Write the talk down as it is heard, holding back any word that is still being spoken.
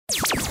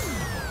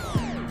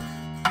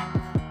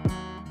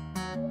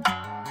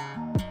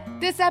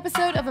This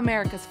episode of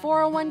America's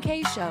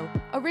 401k Show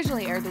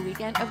originally aired the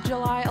weekend of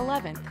July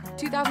 11th,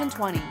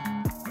 2020.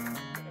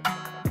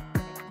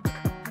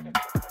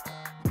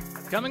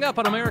 Coming up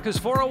on America's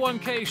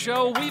 401k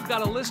Show, we've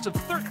got a list of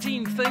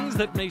 13 things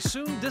that may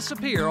soon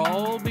disappear,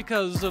 all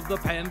because of the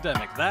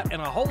pandemic. That and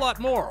a whole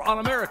lot more on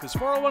America's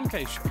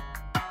 401k Show.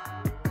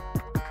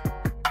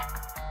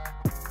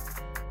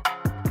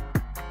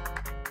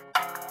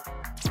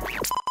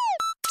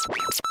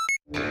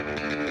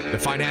 The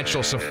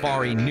Financial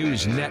Safari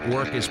News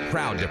Network is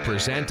proud to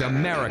present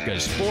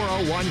America's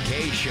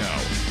 401k Show.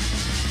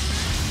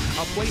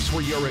 A place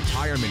where your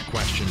retirement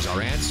questions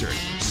are answered,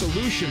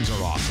 solutions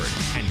are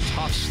offered, and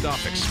tough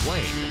stuff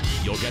explained.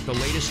 You'll get the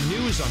latest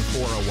news on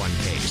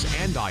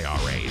 401ks and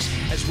IRAs,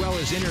 as well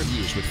as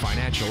interviews with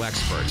financial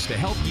experts to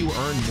help you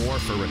earn more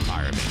for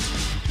retirement.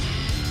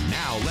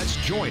 Now, let's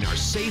join our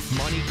Safe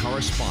Money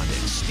correspondent,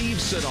 Steve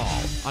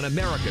Siddall, on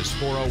America's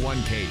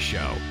 401k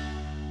Show.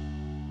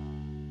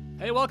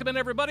 Hey, welcome in,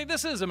 everybody.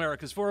 This is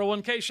America's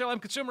 401k Show. I'm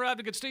consumer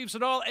advocate Steve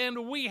Siddall,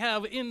 and we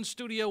have in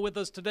studio with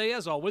us today,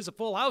 as always, a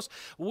full house.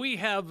 We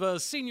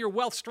have senior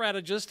wealth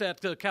strategist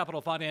at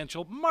Capital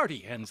Financial,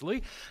 Marty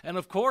Hensley, and,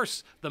 of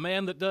course, the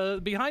man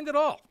that behind it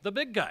all, the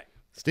big guy.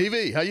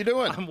 Stevie, how you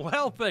doing? I'm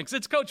well, thanks.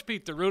 It's Coach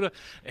Pete D'Arruda.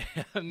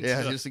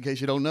 Yeah, just in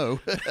case you don't know.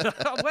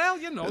 Well,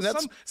 you know,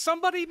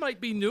 somebody might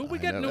be new. We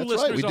get new That's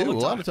listeners right, we all do the time.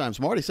 a lot of times.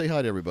 Marty, say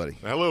hi to everybody.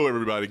 Hello,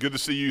 everybody. Good to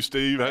see you,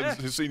 Steve. I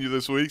haven't seen you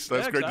this week, so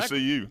that's great to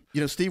see you.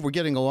 You know, Steve, we're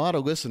getting a lot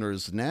of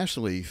listeners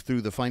nationally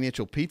through the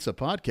Financial Pizza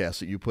podcast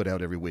that you put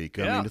out every week.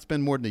 I mean, it's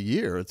been more than a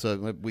year.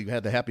 We've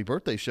had the Happy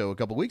Birthday show a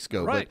couple weeks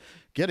ago, right.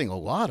 But getting a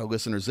lot of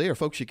listeners there.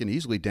 Folks, you can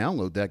easily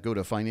download that. Go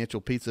to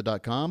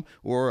financialpizza.com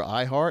or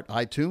iHeart,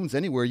 iTunes,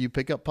 anywhere you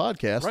pick up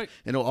podcasts. Right.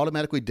 And it'll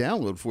automatically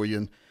download for you.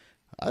 And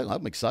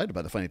I'm excited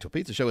about the Financial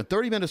Pizza Show. In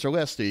 30 minutes or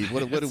less, Steve,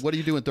 what do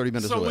you do in 30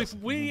 minutes or less?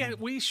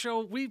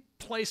 So we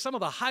play some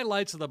of the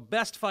highlights of the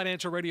best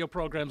financial radio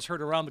programs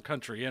heard around the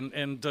country.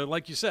 And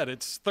like you said,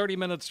 it's 30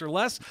 minutes or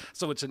less,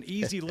 so it's an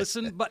easy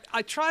listen. But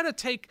I try to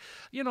take,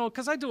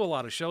 because I do a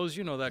lot of shows,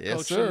 you know that, yes,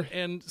 Coach. Sir.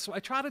 And so I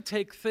try to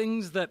take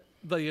things that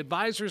the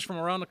advisors from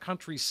around the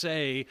country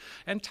say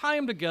and tie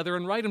them together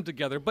and write them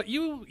together. But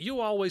you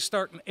always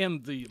start and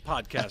end the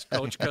podcast,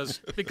 Coach,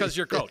 because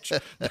you're Coach.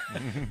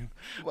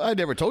 Well, I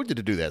never told you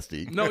to do that,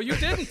 Steve. No, you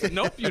didn't.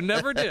 Nope, you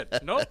never did.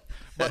 Nope.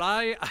 But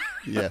I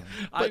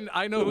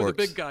know who the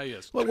big guy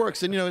is. Well, it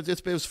works. And,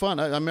 it was fun.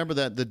 I remember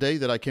that the day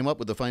that I came up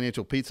with the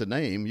Financial Pizza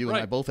name, you and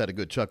I both had a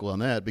good chuckle on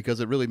that because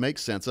it really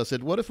makes sense. I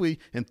said, what if we,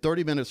 in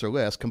 30 minutes or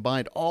less,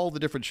 combined all the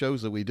different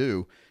shows that we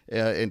do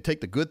and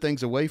take the good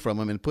things away from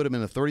them and put them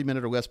in a 30-minute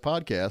or less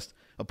podcast,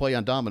 a play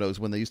on Domino's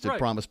when they used to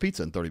promise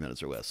pizza in 30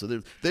 minutes or less. So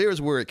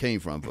there's where it came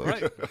from,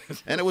 folks. Right.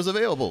 And it was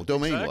available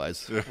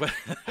domain-wise. Exactly.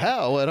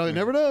 How? I don't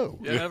never know.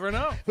 You never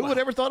know. Who would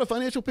ever thought of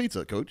Financial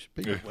Pizza, Coach?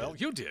 Well,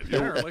 you did,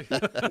 apparently.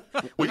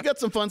 Well, you got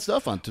some fun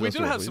stuff on today. We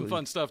do have some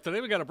fun stuff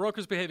today. We got a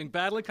Brokers Behaving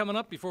Badly coming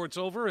up before it's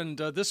over, and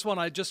this one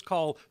I just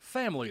call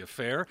Family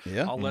Affair.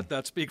 Yeah. I'll let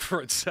that speak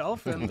for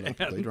itself. And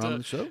later on in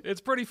the show.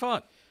 It's pretty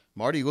fun.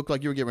 Marty, you look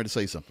like you were getting ready to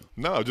say something.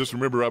 No, I just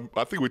remember,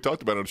 I think we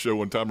talked about it on the show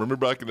one time. Remember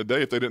back in the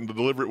day, if they didn't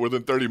deliver it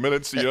within 30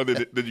 minutes, then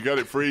you got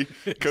it free.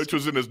 Coach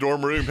was in his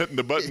dorm room hitting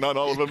the button on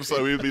all of them,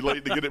 so he'd be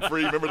late to get it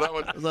free. Remember that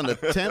one? It was on the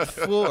 10th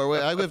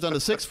floor. I lived on the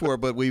 6th floor,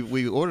 but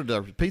we ordered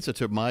our pizza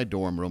to my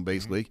dorm room,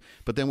 basically.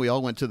 But then we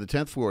all went to the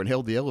 10th floor and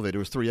held the elevator. There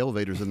was 3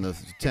 elevators in the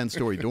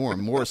 10-story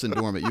dorm, Morrison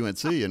dorm at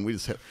UNC, and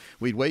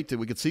we'd wait till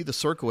we could see the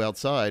circle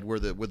outside where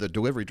the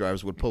delivery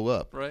drivers would pull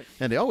up. Right.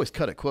 And they always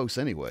cut it close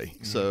anyway,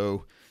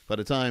 so by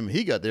the time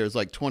he got there, it was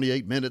like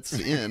 28 minutes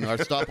in. Our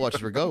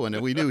stopwatches were going,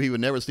 and we knew he would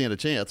never stand a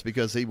chance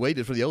because he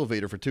waited for the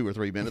elevator for 2 or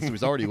 3 minutes. He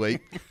was already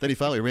late. Then he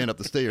finally ran up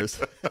the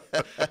stairs.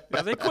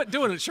 Yeah, they quit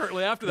doing it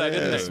shortly after that,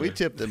 didn't they? We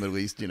tipped him at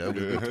least.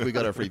 We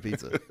got our free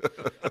pizza.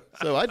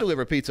 So I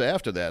delivered pizza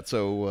after that.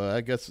 So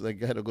I guess I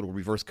had a little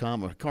reverse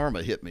karma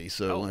hit me.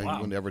 So I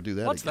would never do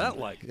that What's again. that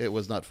like? It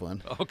was not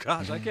fun. Oh,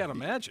 gosh, I can't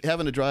imagine.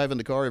 Having to drive in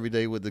the car every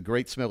day with the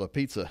great smell of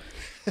pizza.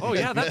 Oh,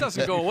 yeah, that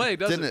doesn't go away,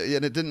 does it?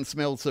 And it didn't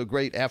smell so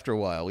great after a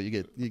while. You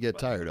get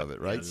tired of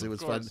it, right? Yes, so it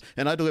was fun.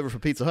 And I delivered for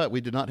Pizza Hut.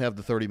 We did not have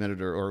the 30-minute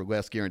or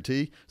less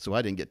guarantee, so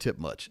I didn't get tipped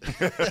much.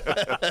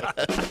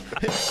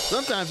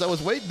 Sometimes I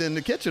was waiting in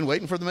the kitchen,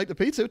 waiting for them to make the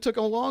pizza. It took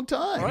a long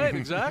time. Right,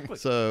 exactly.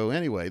 So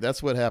anyway,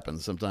 that's what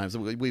happens sometimes.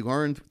 We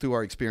learn through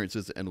our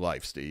experiences in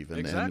life, Steve,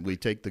 and we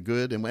take the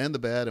good and the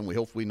bad, and we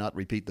hopefully not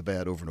repeat the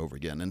bad over and over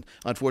again. And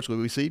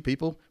unfortunately, we see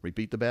people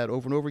repeat the bad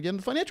over and over again in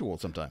the financial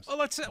world sometimes.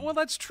 Well,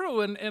 that's true.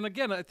 And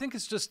again, I think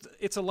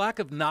it's a lack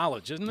of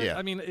knowledge, isn't it? Yeah.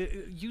 I mean,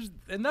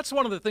 and that's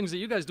one of the things that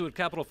you guys do at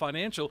Capital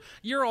Financial.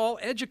 You're all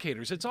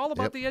educators. It's all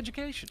about the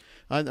education.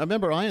 I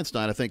remember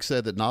Einstein, I think,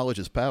 said that knowledge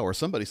is power.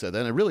 Somebody said that,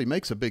 and it really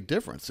makes a big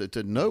difference.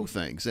 To know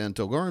things and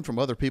to learn from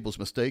other people's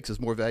mistakes is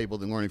more valuable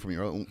than learning from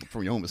your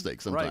own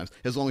mistakes sometimes,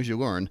 as long as you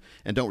learn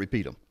and don't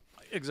repeat them.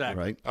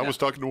 Exactly. Right. I was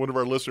talking to one of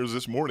our listeners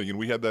this morning, and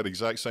we had that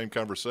exact same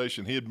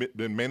conversation. He had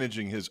been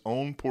managing his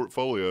own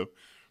portfolio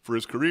for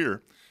his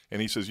career,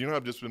 and he says,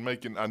 I've just been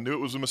I knew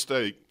it was a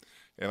mistake.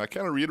 And I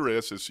kind of reiterated,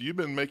 I said, so you've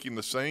been making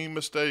the same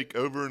mistake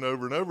over and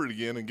over and over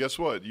again, and guess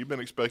what? You've been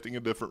expecting a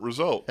different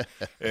result.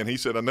 And he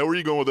said, I know where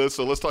you're going with this,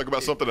 so let's talk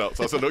about something else.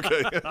 I said,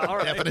 okay. All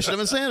right. Definition of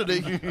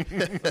insanity.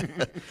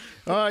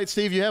 All right,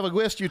 Steve, you have a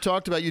list you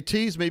talked about. You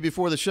teased me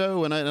before the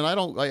show, and I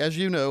don't, as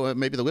you know,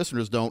 maybe the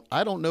listeners don't,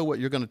 I don't know what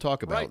you're going to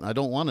talk about. Right. I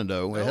don't want to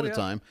know ahead of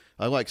time.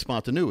 I like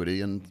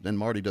spontaneity, and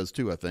Marty does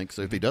too, I think.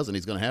 So if he doesn't,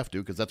 he's going to have to,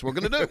 because that's what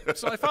we're going to do.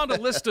 So I found a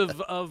list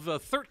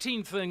of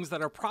 13 things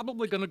that are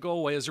probably going to go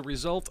away as a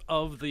result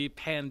of the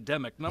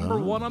pandemic. Number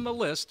one on the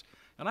list,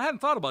 and I hadn't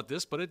thought about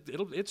this, but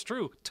it's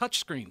true,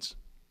 touchscreens.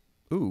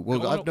 Ooh,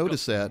 well, I've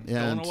noticed that.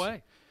 And going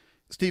away.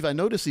 Steve, I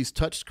notice these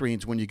touch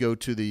screens when you go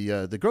to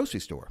the grocery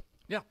store.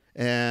 Yeah.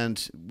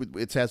 And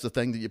it has the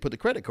thing that you put the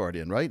credit card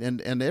in, right?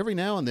 And every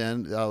now and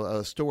then,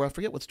 a store, I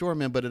forget what store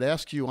I'm in, but it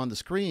asks you on the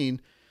screen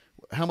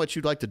how much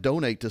you'd like to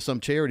donate to some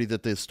charity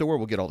that the store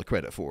will get all the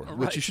credit for,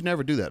 which you should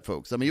never do that,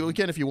 folks. I mean, you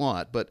can if you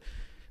want, but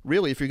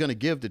really, if you're going to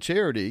give to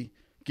charity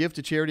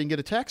and get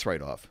a tax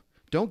write-off.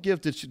 Don't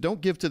give to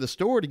the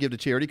store to give to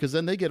charity, because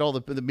then they get all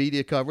the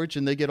media coverage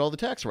and they get all the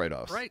tax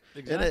write-offs. Right,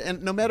 exactly.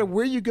 And no matter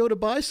where you go to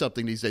buy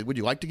something these days, would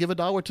you like to give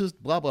 $1 to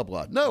blah, blah,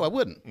 blah? No, I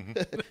wouldn't.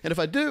 And if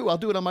I do, I'll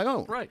do it on my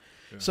own. Right.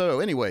 Yeah. So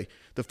anyway,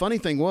 the funny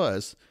thing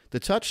was the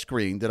touch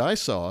screen that I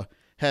saw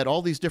had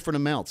all these different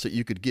amounts that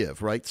you could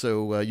give, right?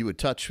 So you would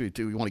touch, you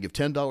want to give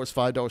 $10,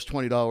 $5,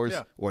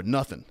 $20, or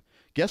nothing.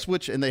 Guess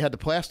which, and they had the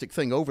plastic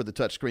thing over the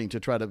touch screen to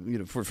try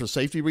to, for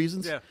safety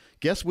reasons. Yeah.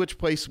 Guess which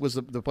place was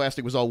the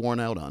plastic was all worn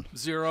out on?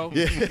 0.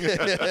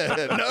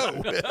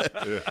 No.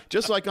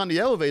 Just like on the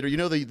elevator,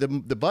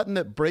 the button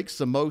that breaks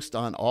the most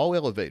on all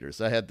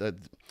elevators. I had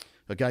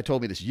a guy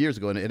told me this years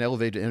ago, an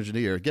elevator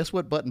engineer. Guess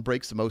what button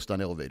breaks the most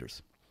on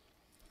elevators?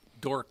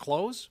 Door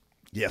close?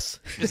 Yes.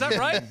 Is that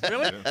right?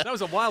 Really? That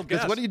was a wild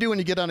guess. What do you do when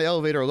you get on the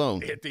elevator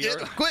alone? Hit the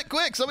earth.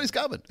 Quick, somebody's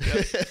coming.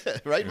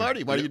 Right,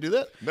 Marty? Why do you do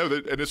that? No,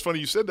 and it's funny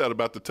you said that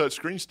about the touch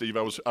screen, Steve.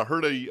 I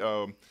heard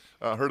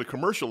a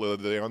commercial the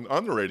other day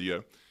on the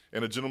radio,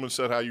 and a gentleman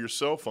said how your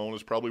cell phone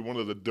is probably one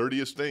of the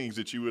dirtiest things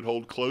that you would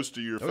hold close to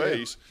your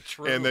face.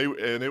 True. And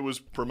it was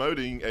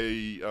promoting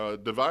a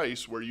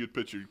device where you'd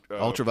put your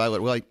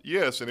ultraviolet light.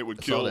 Yes, and it would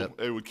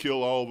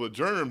kill all the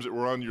germs that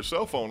were on your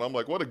cell phone. I'm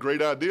like, what a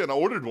great idea! And I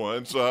ordered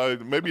one, so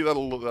maybe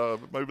that'll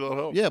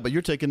help. Yeah, but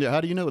you're taking it. How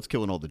do you know it's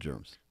killing all the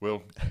germs?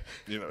 Well,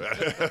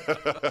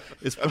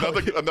 it's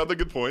another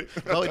good point.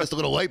 Probably just a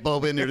little light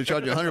bulb in there to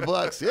charge you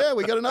 $100. Yeah,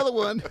 we got another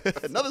one,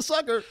 another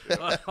sucker.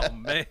 Oh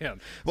man.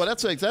 Well,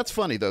 that's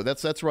funny though.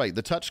 That's right.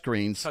 The touch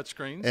screens.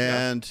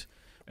 And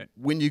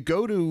when you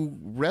go to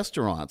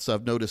restaurants,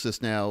 I've noticed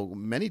this now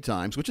many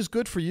times, which is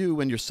good for you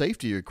and your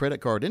safety, your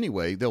credit card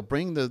anyway. They'll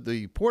bring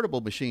the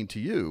portable machine to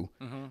you,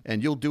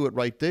 and you'll do it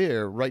right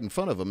there, right in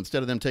front of them,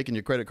 instead of them taking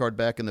your credit card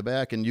back in the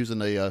back and using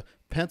a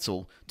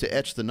pencil to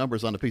etch the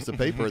numbers on a piece of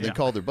paper and then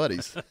call their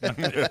buddies.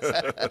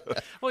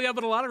 Well, yeah,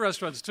 but a lot of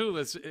restaurants too,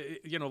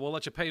 will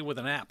let you pay with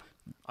an app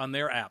on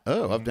their app.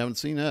 Oh, I haven't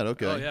seen that.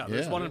 Okay. Oh yeah,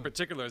 there's one in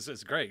particular.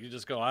 It's great. You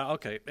just go,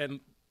 okay, and.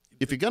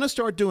 If you're going to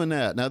start doing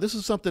that, now this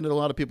is something that a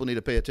lot of people need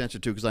to pay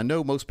attention to, because I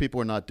know most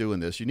people are not doing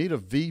this. You need a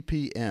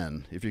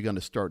VPN if you're going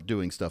to start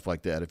doing stuff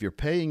like that. If you're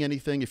paying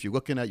anything, if you're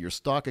looking at your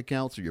stock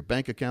accounts or your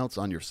bank accounts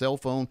on your cell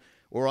phone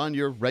or on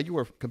your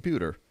regular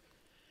computer,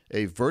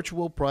 a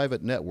virtual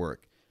private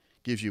network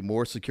gives you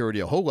more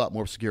security, a whole lot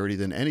more security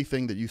than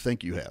anything that you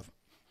think you have.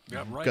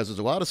 Yeah, right. Because there's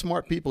a lot of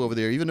smart people over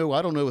there. Even though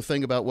I don't know a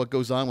thing about what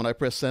goes on when I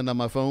press send on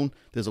my phone,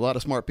 there's a lot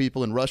of smart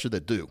people in Russia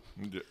that do.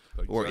 Yeah,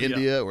 or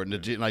India or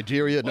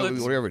Nigeria,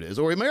 whatever it is,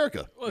 or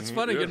America. Well, it's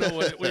funny,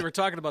 we were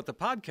talking about the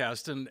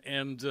podcast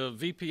and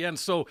VPN.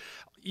 So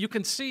you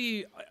can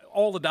see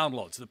all the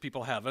downloads that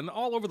people have, and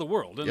all over the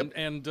world.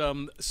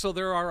 And so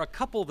there are a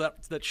couple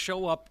that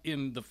show up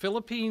in the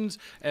Philippines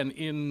and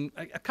in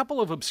a couple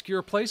of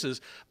obscure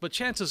places. But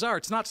chances are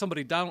it's not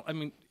somebody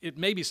it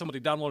may be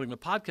somebody downloading the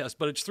podcast,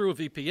 but it's through a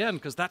VPN,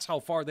 because that's how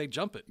far they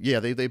jump it. Yeah,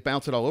 they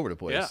bounce it all over the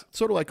place. Yeah.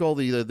 Sort of like all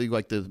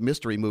the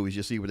mystery movies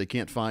you see where they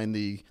can't find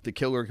the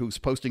killer who's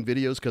posting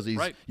videos because he's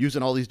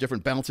using all these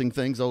different bouncing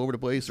things all over the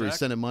place, or he's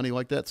sending money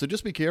like that. So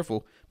just be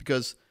careful,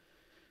 because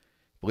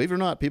believe it or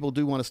not, people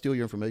do want to steal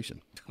your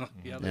information.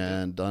 Yeah,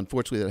 and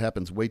unfortunately, that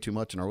happens way too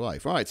much in our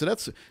life. All right, so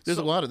there's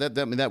a lot of that.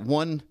 That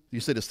one, you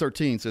said it's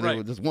 13, so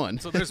there's one.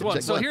 So there's one.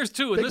 So here's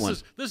two,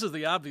 and this is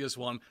the obvious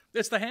one.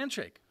 It's the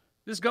handshake.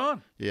 It's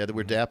gone. Yeah,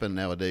 we're dapping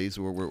nowadays.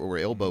 We're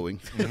elbowing.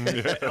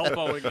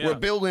 Elbowing, yeah. We're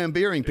Bill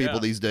Lambiering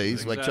people these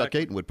days, like Chuck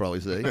Hayton would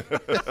probably say.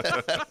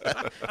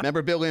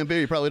 Remember Bill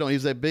Lambier? You probably don't. He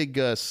was that big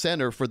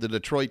center for the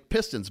Detroit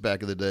Pistons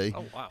back in the day.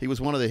 Oh, wow. He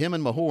was one of him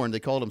and Mahorn. They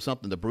called him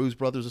something, the Bruise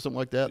Brothers or something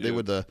like that. Yeah. They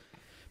were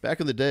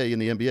back in the day in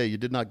the NBA, you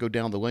did not go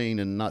down the lane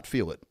and not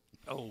feel it.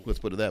 Oh. Let's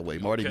put it that way.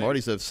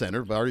 Marty's a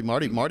center.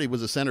 Marty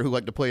was a center who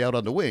liked to play out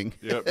on the wing.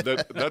 Yeah,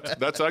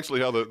 that's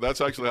actually how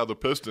the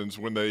Pistons,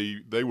 when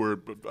they were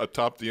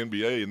atop the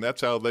NBA, and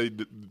that's how they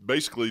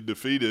basically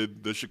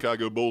defeated the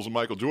Chicago Bulls and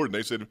Michael Jordan.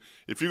 They said,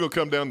 if you're going to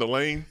come down the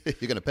lane,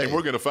 you're going to pay, and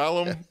we're going to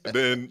foul them,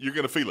 then you're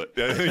going to feel it.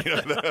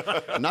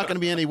 Not going to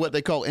be any what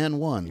they call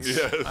N1s.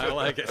 Yes. I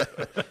like it.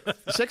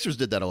 The Sixers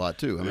did that a lot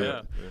too. I mean,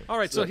 yeah. All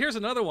right, so here's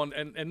another one,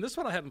 and this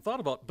one I hadn't thought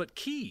about, but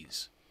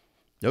keys.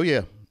 Oh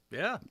yeah.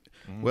 Yeah.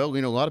 Well, a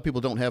lot of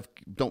people don't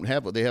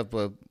have what they have.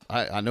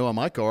 I know on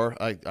my car,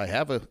 I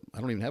don't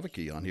even have a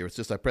key on here. It's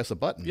just I press a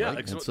button. Yeah,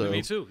 right?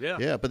 Me too. Yeah.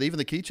 Yeah, but even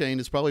the keychain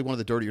is probably one of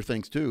the dirtier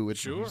things too. It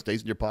Sure.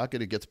 stays in your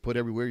pocket. It gets put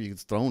everywhere. You get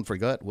thrown,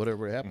 forgot,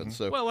 whatever happens.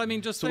 So Well, I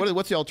mean,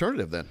 what's the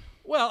alternative then?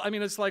 Well, I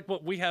mean, it's like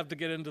what we have to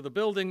get into the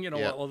building, a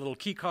little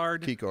key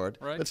card.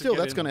 Right? But to still, get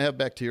that's in. going to have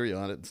bacteria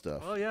on it and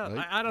stuff. Well, yeah,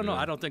 right? I don't know.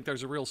 I don't think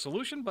there's a real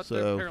solution, but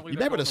So apparently you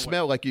they're remember the on the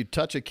smell like you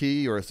touch a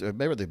key, or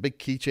remember the big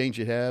key change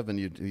you have, and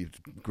you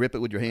grip it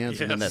with your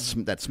hands, and then Yes.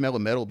 that smell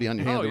of metal will be on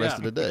your hand the rest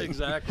of the day.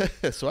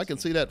 Exactly. So I can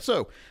see that.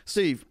 So,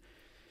 Steve,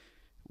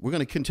 we're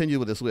going to continue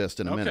with this list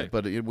in a minute,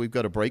 but we've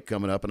got a break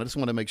coming up, and I just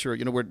want to make sure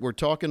we're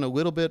talking a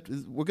little bit.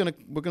 We're going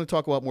to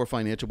talk a lot more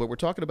financial, but we're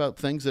talking about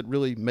things that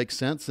really make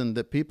sense and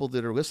that people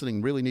that are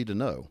listening really need to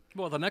know.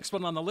 Well, the next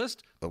one on the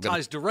list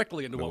ties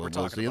directly into what we're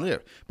talking about.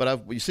 There.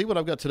 But you see what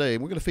I've got today,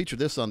 and we're going to feature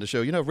this on the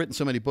show. I've written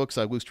so many books,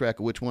 I lose track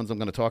of which ones I'm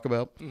going to talk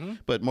about. Mm-hmm.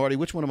 But Marty,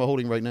 which one am I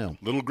holding right now?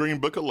 Little Green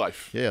Book of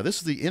Life. Yeah, this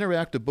is the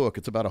interactive book.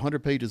 It's about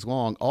 100 pages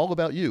long, all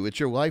about you. It's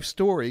your life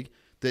story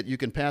that you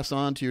can pass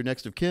on to your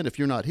next of kin if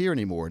you're not here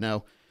anymore.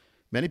 Now,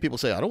 many people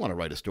say, I don't want to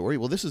write a story.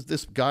 Well,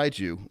 this guides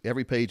you.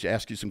 Every page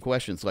asks you some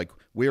questions like,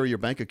 where are your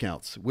bank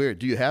accounts? Where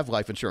do you have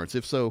life insurance?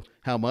 If so,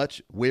 how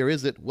much? Where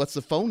is it? What's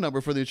the phone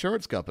number for the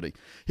insurance company?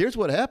 Here's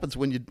what happens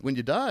when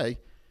you die.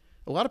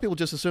 A lot of people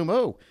just assume,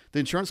 the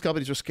insurance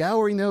companies are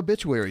scouring their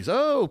obituaries.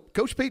 Oh,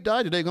 Coach Pete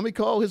died today. Let me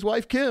call his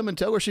wife Kim and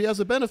tell her she has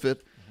a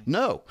benefit.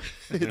 No,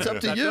 it's up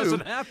to that you.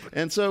 Doesn't happen.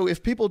 And so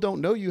if people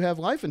don't know you have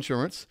life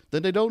insurance,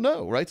 then they don't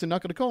know, right? So they're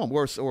not going to call them,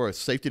 or a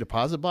safety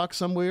deposit box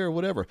somewhere or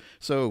whatever.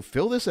 So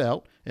fill this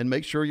out and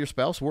make sure your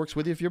spouse works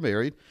with you if you're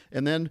married,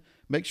 and then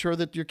make sure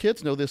that your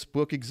kids know this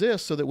book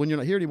exists so that when you're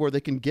not here anymore, they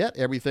can get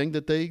everything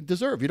that they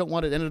deserve. You don't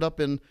want it ended up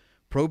in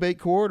probate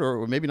court,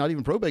 or maybe not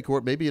even probate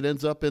court. Maybe it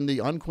ends up in the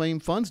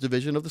unclaimed funds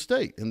division of the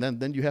state, and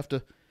then you have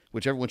to,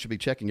 which everyone should be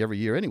checking every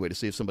year anyway to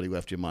see if somebody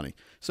left you money.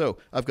 So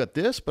I've got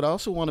this, but I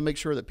also want to make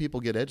sure that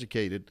people get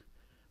educated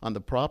on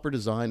the proper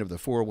design of the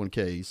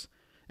 401ks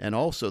and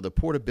also the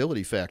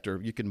portability factor.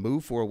 You can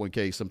move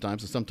 401ks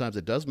sometimes, and sometimes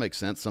it does make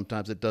sense,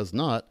 sometimes it does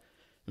not.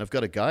 And I've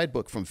got a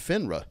guidebook from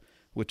FINRA,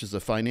 which is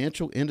a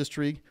financial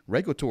industry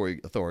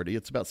regulatory authority.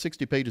 It's about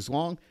 60 pages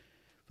long.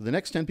 For the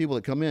next 10 people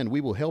that come in,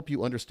 we will help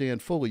you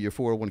understand fully your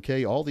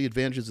 401k, all the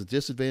advantages and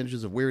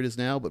disadvantages of where it is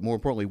now, but more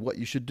importantly, what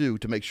you should do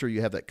to make sure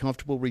you have that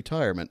comfortable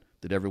retirement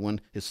that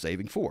everyone is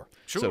saving for.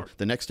 Sure. So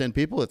the next 10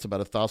 people, it's about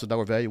a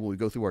 $1,000 value when we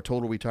go through our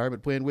total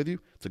retirement plan with you.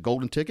 It's a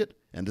golden ticket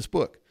and this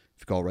book.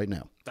 If you call right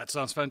now. That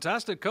sounds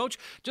fantastic, Coach.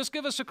 Just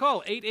give us a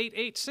call,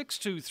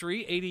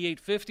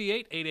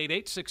 888-623-8858,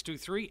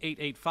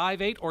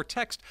 888-623-8858, or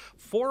text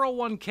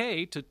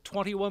 401k to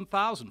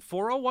 21,000,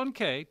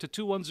 401k to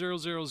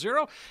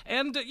 21000.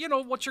 And,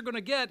 what you're going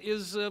to get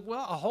is, a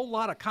whole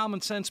lot of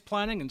common sense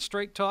planning and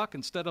straight talk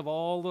instead of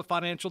all the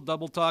financial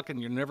double talk, and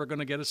you're never going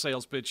to get a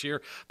sales pitch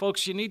here.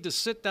 Folks, you need to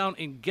sit down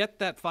and get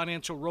that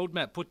financial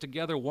roadmap put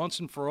together once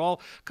and for all.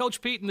 Coach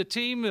Pete and the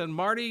team and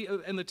Marty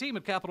and the team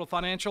at Capital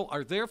Financial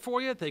are there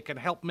for you. They can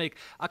help make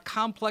a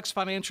complex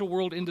financial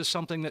world into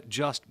something that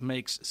just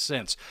makes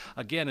sense.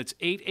 Again, it's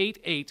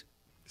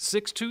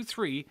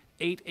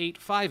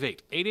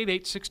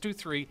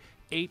 888-623-8858,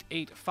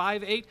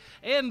 888-623-8858.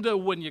 And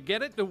when you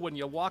get it, when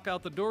you walk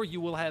out the door,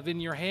 you will have in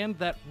your hand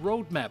that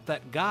roadmap,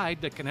 that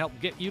guide that can help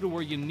get you to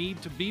where you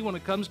need to be when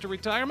it comes to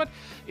retirement.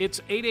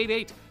 It's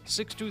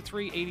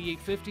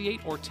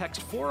 888-623-8858 or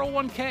text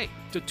 401k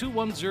to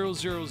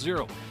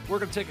 21000. We're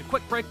going to take a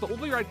quick break, but we'll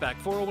be right back.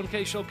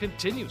 401k Show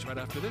continues right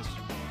after this.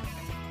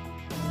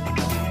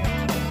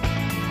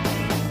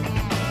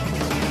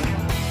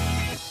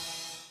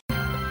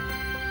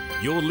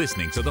 You're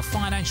listening to the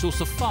Financial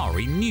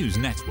Safari News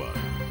Network.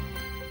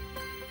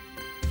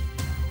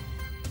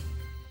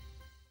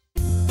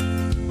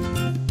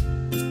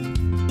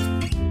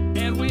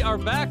 And we are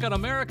back on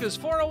America's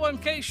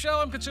 401k Show.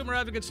 I'm consumer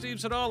advocate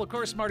Steve Siddall. Of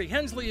course, Marty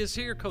Hensley is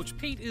here. Coach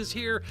Pete is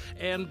here.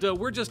 And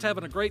we're just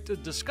having a great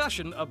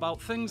discussion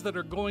about things that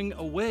are going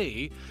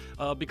away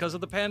because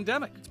of the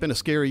pandemic. It's been a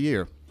scary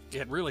year.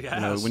 It really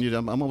has.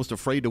 I'm almost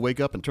afraid to wake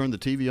up and turn the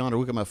TV on or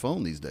look at my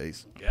phone these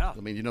days. Yeah. I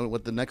mean, you know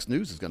what the next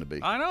news is going to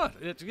be. I know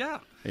it. Yeah.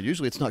 And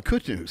usually it's not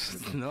good news.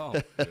 No.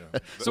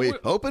 So we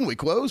open, we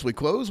close, we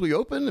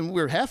open, and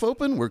we're half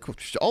open. We're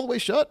all the way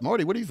shut.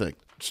 Marty, what do you think?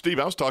 Steve,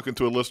 I was talking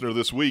to a listener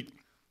this week,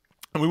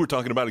 and we were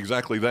talking about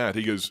exactly that.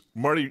 He goes,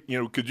 Marty,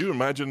 could you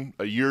imagine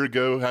a year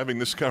ago having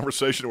this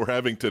conversation we're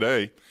having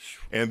today?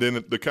 And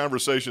then the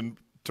conversation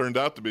turned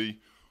out to be,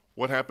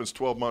 what happens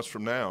 12 months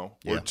from now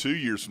or 2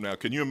 years from now?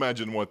 Can you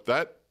imagine what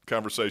that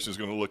conversation is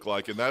going to look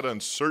like, and that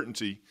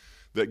uncertainty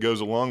that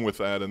goes along with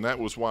that. And that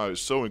was why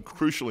it's so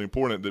crucially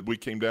important that we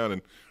came down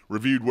and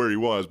reviewed where he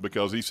was,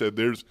 because he said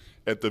there's,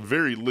 at the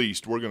very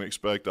least, we're going to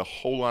expect a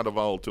whole lot of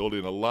volatility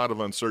and a lot of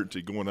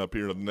uncertainty going up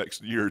here in the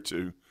next year or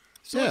two.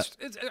 So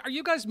are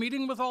you guys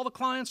meeting with all the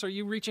clients? Are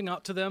you reaching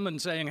out to them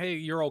and saying, hey,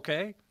 you're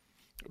okay?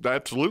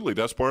 Absolutely.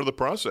 That's part of the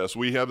process.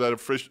 We have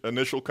that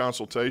initial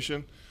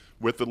consultation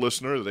with the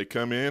listener. They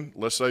come in.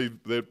 Let's say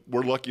that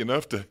we're lucky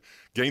enough to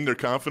gain their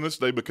confidence.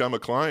 They become a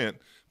client.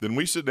 Then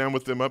we sit down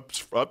with them up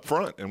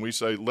front and we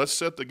say, let's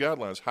set the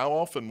guidelines. How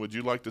often would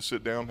you like to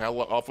sit down? How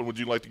often would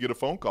you like to get a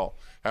phone call?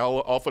 How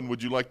often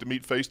would you like to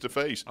meet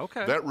face-to-face?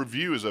 Okay. That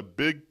review is a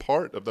big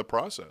part of the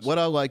process. What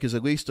I like is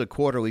at least a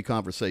quarterly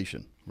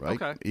conversation, right?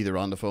 Okay. Either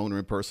on the phone or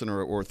in person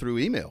or through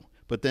email.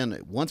 But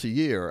then once a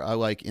year, I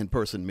like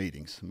in-person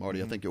meetings,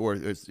 Marty. I think, or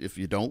if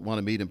you don't want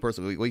to meet in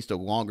person, at least a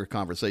longer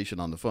conversation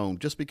on the phone,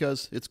 just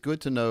because it's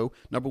good to know,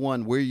 number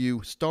one, where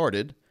you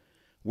started,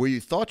 where you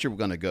thought you were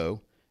going to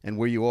go, and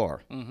where you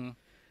are. Mm-hmm.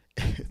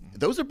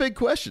 Those are big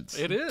questions.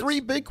 It is. 3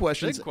 big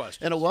questions. Big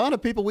questions. And a lot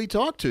of people we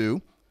talk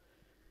to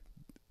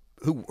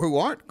who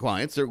aren't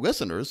clients, they're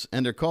listeners,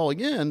 and they're calling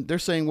in, they're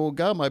saying, well,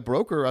 God, my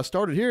broker, I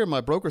started here, and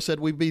my broker said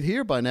we'd be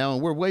here by now,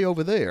 and we're way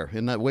over there.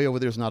 And that way over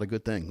there is not a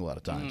good thing a lot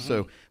of times.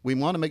 So we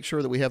want to make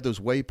sure that we have those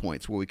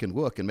waypoints where we can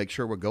look and make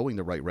sure we're going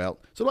the right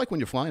route. So like when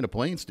you're flying a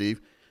plane,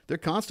 Steve, they're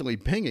constantly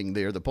pinging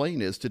there, the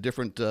plane is, to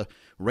different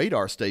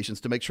radar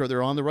stations to make sure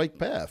they're on the right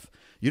path.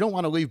 You don't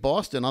want to leave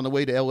Boston on the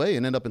way to L.A.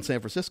 and end up in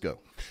San Francisco.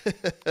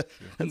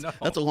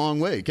 That's a long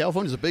way.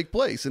 California's a big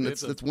place, and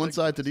it's one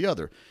side to the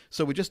other.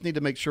 So we just need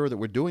to make sure that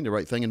we're doing the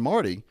right thing. And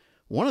Marty,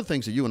 one of the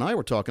things that you and I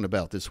were talking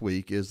about this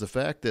week is the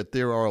fact that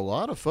there are a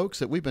lot of folks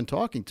that we've been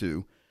talking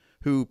to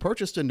who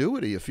purchased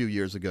annuity a few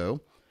years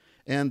ago,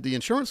 and the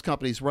insurance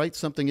companies write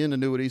something in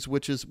annuities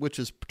which is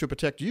to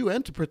protect you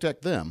and to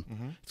protect them.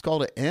 Mm-hmm. It's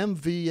called an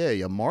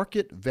MVA, a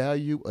market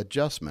value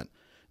adjustment.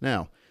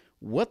 Now,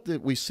 what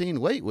we've seen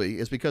lately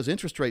is because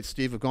interest rates,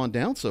 Steve, have gone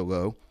down so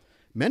low,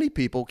 many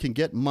people can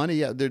get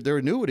money out, their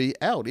annuity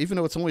out, even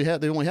though they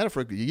only had it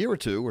for a year or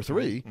 2 or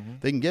 3. Mm-hmm.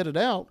 They can get it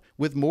out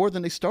with more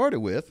than they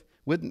started with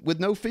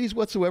no fees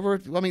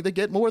whatsoever. I mean, they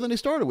get more than they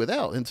started with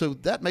out, and so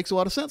that makes a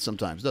lot of sense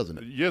sometimes, doesn't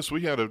it? Yes,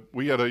 we had a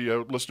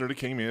listener that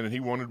came in, and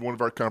he wanted one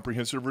of our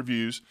comprehensive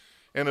reviews,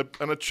 and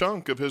a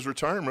chunk of his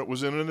retirement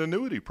was in an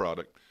annuity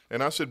product.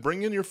 And I said,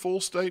 bring in your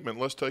full statement.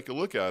 Let's take a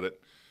look at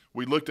it.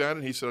 We looked at it,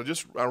 and he said,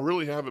 I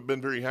really haven't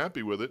been very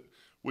happy with it.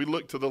 We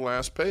looked to the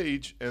last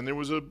page, and there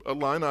was a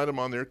line item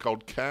on there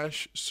called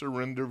cash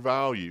surrender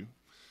value.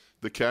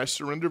 The cash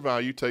surrender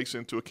value takes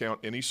into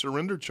account any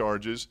surrender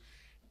charges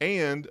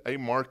and a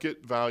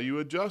market value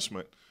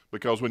adjustment,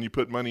 because when you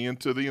put money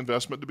into the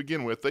investment to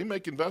begin with, they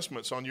make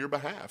investments on your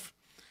behalf.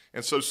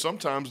 And so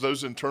sometimes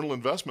those internal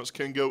investments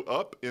can go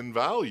up in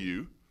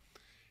value.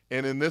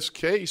 And in this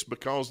case,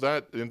 because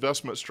that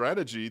investment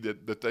strategy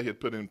that they had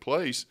put in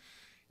place,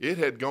 it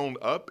had gone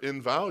up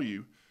in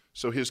value.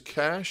 So his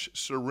cash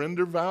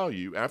surrender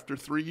value after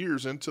 3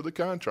 years into the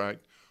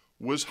contract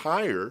was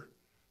higher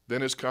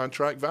than his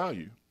contract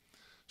value.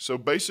 So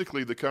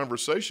basically the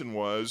conversation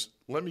was,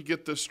 let me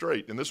get this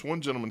straight. In this one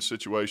gentleman's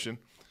situation,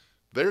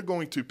 they're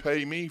going to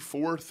pay me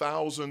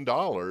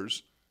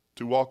 $4,000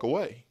 to walk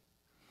away.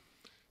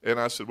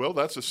 And I said, well,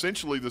 that's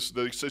essentially the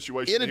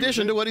situation. In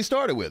addition to what he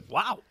started with.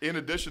 Wow. In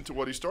addition to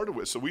what he started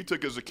with. So we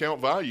took his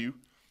account value.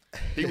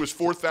 He was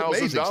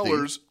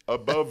 $4,000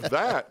 above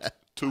that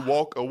to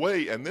walk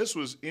away. And this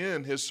was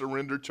in his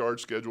surrender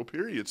charge schedule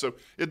period. So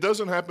it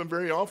doesn't happen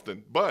very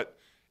often. But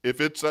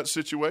if it's that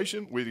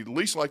situation, we'd at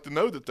least like to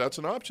know that that's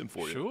an option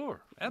for you.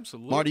 Sure,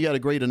 absolutely. Marty, you had a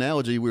great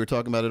analogy. We were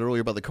talking about it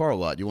earlier about the car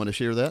lot. You want to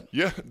share that?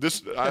 Yeah,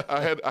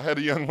 I had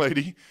a young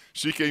lady.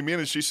 She came in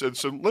and she said,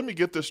 so let me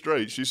get this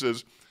straight. She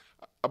says,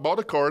 I bought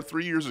a car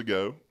 3 years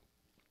ago.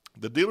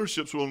 The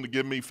dealership's willing to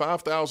give me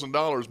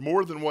 $5,000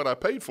 more than what I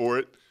paid for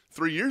it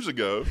 3 years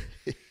ago,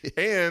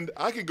 and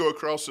I can go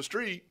across the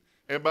street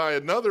and buy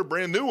another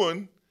brand new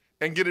one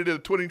and get it at a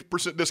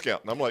 20%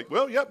 discount. And I'm like,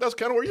 well, yep, that's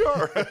kind of where you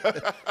are.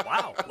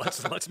 Wow,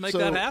 let's make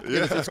that happen.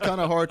 Yeah. It's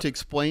kind of hard to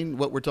explain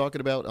what we're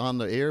talking about on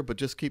the air, but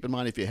just keep in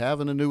mind, if you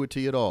have an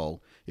annuity at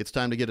all, it's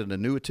time to get an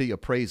annuity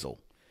appraisal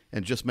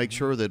and just make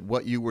sure that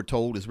what you were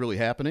told is really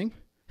happening.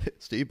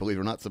 Steve, believe it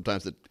or not,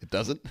 sometimes it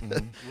doesn't.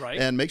 Mm-hmm. Right.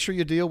 And make sure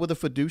you deal with a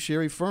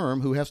fiduciary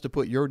firm who has to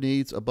put your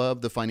needs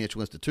above the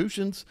financial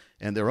institutions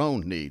and their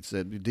own needs.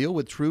 And deal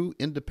with true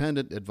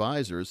independent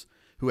advisors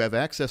who have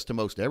access to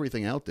most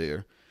everything out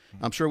there.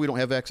 I'm sure we don't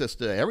have access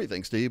to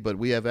everything, Steve, but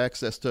we have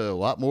access to a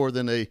lot more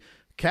than a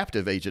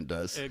captive agent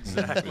does.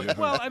 Exactly.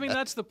 Well, I mean,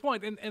 that's the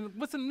point. And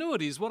with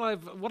annuities, what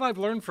I've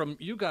learned from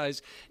you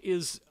guys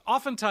is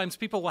oftentimes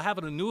people will have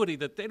an annuity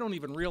that they don't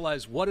even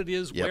realize what it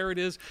is, Yep. where it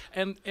is,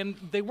 and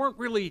they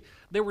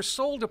were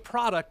sold a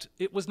product.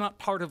 It was not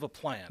part of a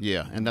plan.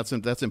 Yeah, and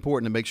that's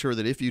important to make sure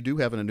that if you do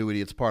have an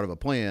annuity, it's part of a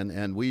plan,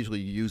 and we usually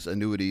use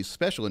annuities,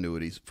 special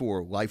annuities,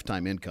 for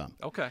lifetime income.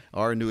 Okay.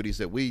 Our annuities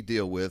that we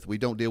deal with, we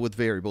don't deal with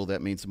variable.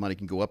 That means the money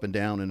can go up and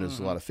down, and there's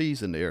a lot of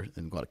fees in there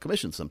and a lot of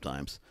commissions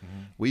sometimes.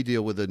 We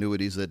deal with with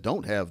annuities that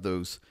don't have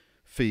those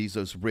fees,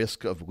 those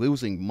risk of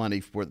losing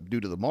money due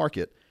to the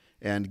market,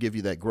 and give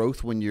you that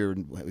growth when you're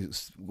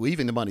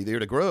leaving the money there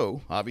to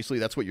grow. Obviously,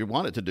 that's what you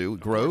want it to do,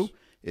 grow.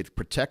 It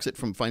protects it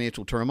from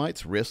financial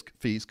termites, risk,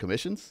 fees,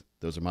 commissions.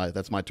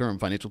 That's my term,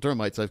 financial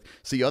termites. I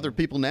see other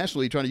people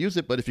nationally trying to use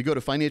it, but if you go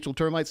to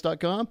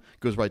financialtermites.com, it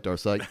goes right to our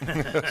site.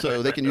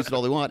 So they can use it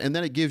all they want. And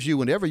then it gives you,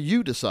 whenever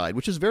you decide,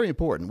 which is very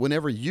important,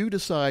 whenever you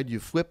decide,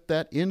 you flip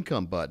that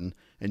income button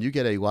and you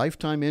get a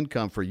lifetime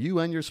income for you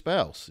and your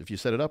spouse if you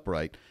set it up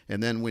right.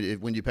 And then when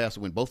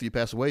both of you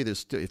pass away,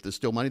 if there's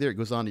still money there, it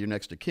goes on to your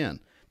next of kin.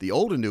 The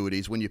old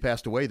annuities, when you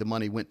passed away, the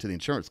money went to the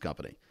insurance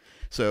company.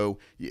 So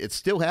it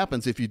still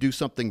happens if you do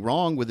something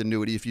wrong with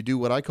annuity, if you do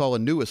what I call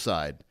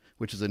annuicide,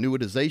 which is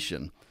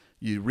annuitization.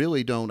 You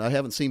really don't. I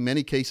haven't seen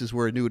many cases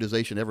where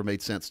annuitization ever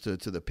made sense to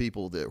the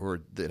people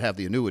that have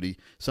the annuity.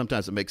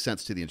 Sometimes it makes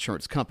sense to the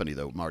insurance company,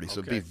 though, Marty.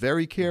 So be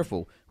very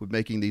careful with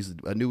making these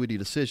annuity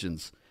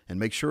decisions, and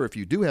make sure if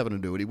you do have an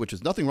annuity, which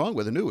is nothing wrong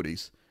with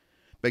annuities,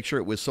 make sure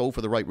it was sold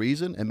for the right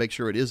reason, and make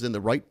sure it is in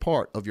the right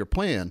part of your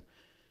plan,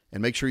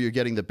 and make sure you're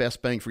getting the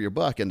best bang for your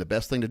buck. And the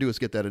best thing to do is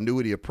get that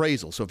annuity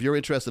appraisal. So if you're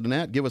interested in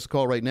that, give us a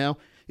call right now.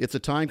 It's a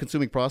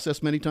time-consuming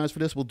process many times for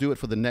this. We'll do it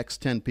for the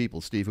next 10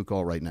 people, Steve, who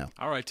call right now.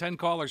 All right, 10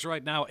 callers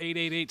right now,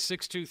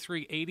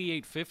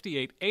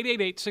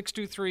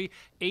 888-623-8858,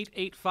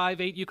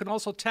 888-623-8858. You can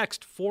also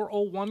text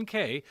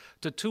 401K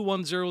to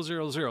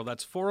 21000.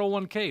 That's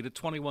 401K to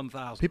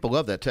 21,000. People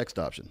love that text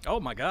option.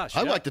 Oh, my gosh.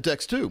 I like to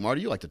text, too.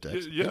 Marty, you like to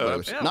text.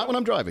 Yeah. Not when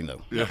I'm driving,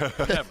 though. Yeah.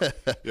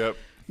 Yep.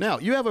 Now,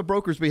 you have a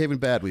broker's behaving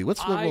badly.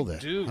 Let's roll that. I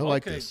do. I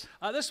like this.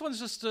 This one's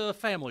just a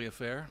family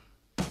affair.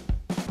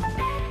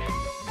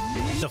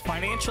 The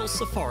Financial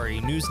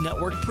Safari News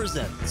Network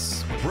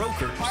presents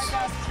Brokers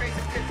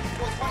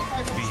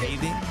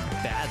Behaving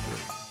Badly.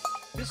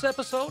 This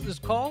episode is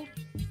called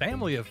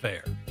Family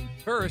Affair.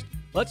 First,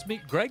 let's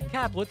meet Greg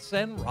Kaplitz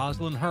and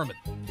Rosalind Herman.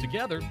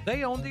 Together,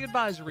 they own the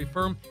advisory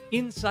firm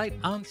Insight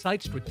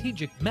On-Site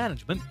Strategic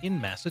Management in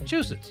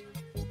Massachusetts.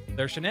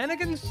 Their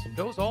shenanigans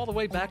goes all the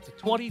way back to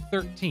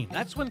 2013.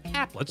 That's when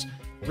Kaplitz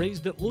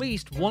raised at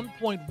least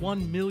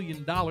 $1.1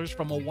 million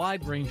from a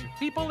wide range of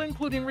people,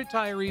 including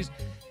retirees,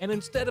 and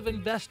instead of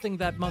investing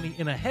that money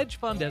in a hedge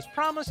fund as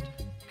promised,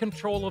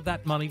 control of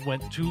that money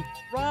went to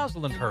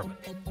Rosalind Herman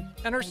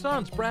and her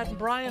sons, Brad and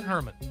Brian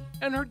Herman,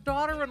 and her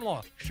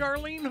daughter-in-law,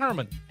 Charlene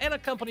Herman, and a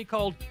company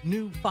called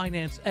New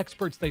Finance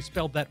Experts. They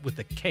spelled that with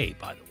a K,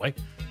 by the way.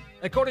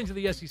 According to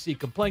the SEC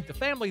complaint, the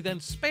family then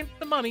spent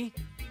the money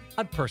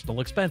on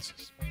personal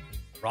expenses.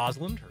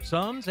 Rosalind, her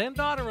sons, and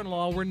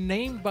daughter-in-law were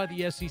named by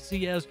the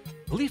SEC as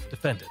relief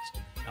defendants.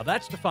 Now,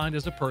 that's defined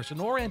as a person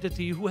or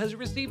entity who has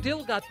received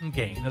ill-gotten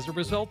gain as a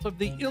result of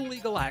the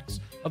illegal acts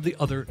of the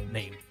other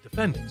named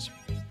defendants.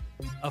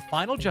 A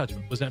final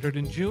judgment was entered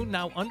in June.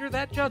 Now, under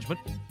that judgment,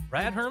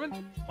 Brad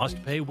Herman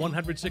must pay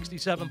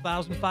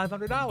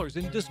 $167,500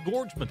 in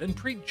disgorgement and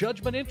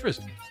prejudgment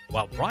interest,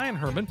 while Brian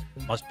Herman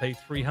must pay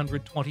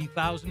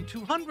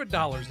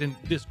 $320,200 in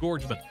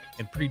disgorgement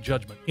and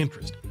prejudgment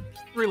interest.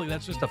 Really,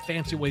 that's just a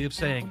fancy way of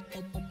saying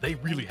they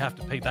really have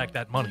to pay back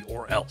that money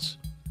or else.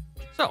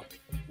 So,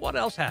 what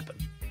else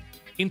happened?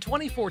 In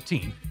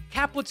 2014,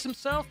 Kaplitz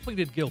himself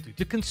pleaded guilty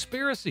to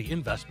conspiracy,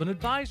 investment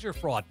advisor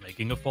fraud,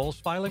 making a false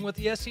filing with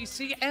the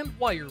SEC, and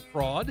wire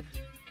fraud.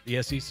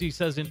 The SEC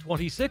says in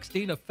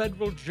 2016, a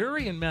federal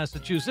jury in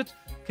Massachusetts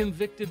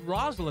convicted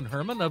Rosalind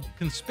Herman of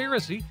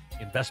conspiracy,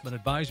 investment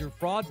advisor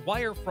fraud,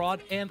 wire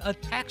fraud, and a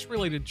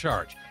tax-related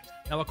charge.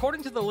 Now,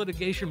 according to the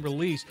litigation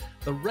release,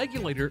 the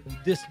regulator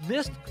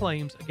dismissed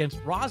claims against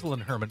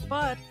Rosalind Herman,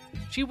 but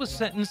she was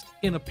sentenced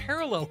in a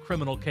parallel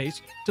criminal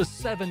case to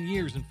 7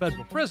 years in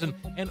federal prison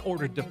and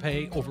ordered to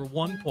pay over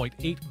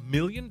 $1.8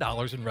 million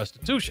in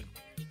restitution.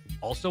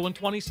 Also in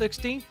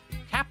 2016,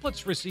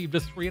 Kaplitz received a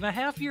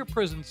 3.5-year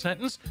prison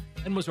sentence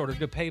and was ordered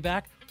to pay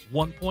back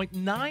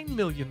 $1.9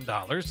 million,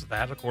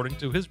 that according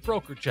to his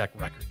broker check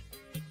record.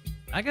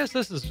 I guess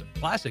this is a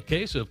classic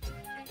case of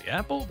the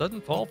apple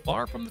doesn't fall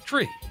far from the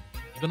tree,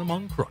 even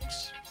among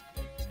crooks.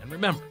 And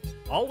remember,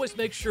 always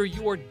make sure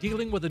you are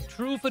dealing with a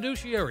true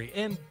fiduciary,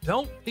 and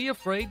don't be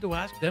afraid to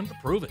ask them to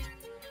prove it.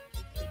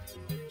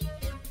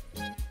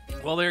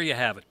 Well, there you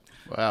have it.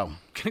 Wow.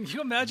 Can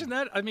you imagine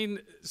that? I mean,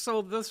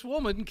 so this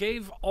woman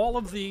gave all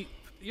of the,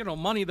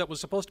 money that was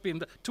supposed to be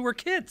to her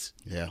kids.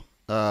 Yeah.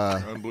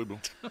 Unbelievable.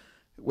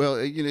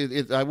 Well,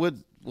 I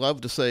would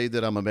love to say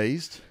that I'm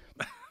amazed,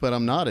 but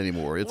I'm not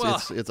anymore.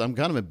 I'm kind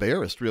of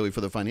embarrassed, really,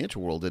 for the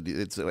financial world.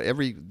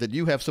 That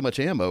you have so much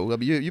ammo. I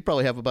mean, you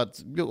probably have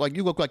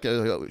you look like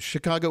a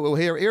Chicago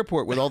O'Hare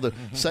Airport with all the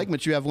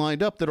segments you have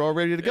lined up that are all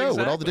ready to go.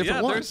 Exactly. With all the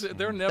different ones.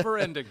 They're never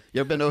ending. You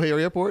ever been to O'Hare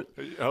Airport?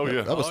 Oh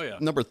yeah. That was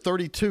number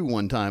 32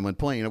 one time on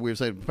plane. We were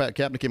saying,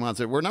 Captain came on and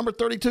said, "We're number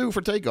 32 for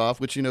takeoff,"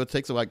 which it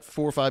takes like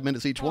 4 or 5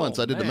 minutes each one.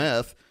 So I did the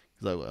math.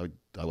 I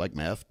like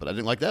math, but I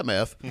didn't like that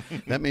math.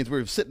 That means we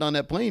were sitting on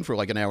that plane for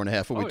like an hour and a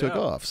half before we took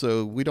off.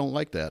 So we don't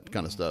like that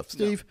kind of stuff.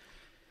 Steve,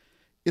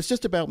 it's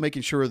just about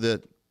making sure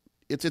that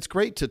it's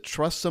great to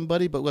trust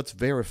somebody, but let's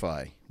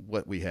verify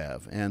what we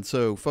have. And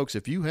so, folks,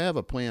 if you have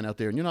a plan out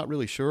there and you're not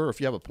really sure,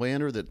 if you have a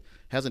planner that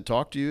hasn't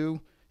talked to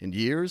you in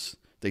years,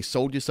 they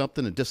sold you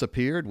something and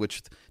disappeared,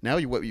 which now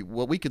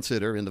what we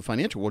consider in the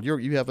financial world, you're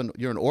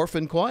an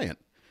orphan client.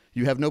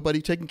 You have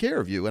nobody taking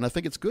care of you. And I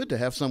think it's good to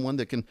have someone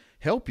that can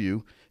help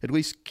you, at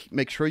least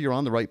make sure you're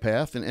on the right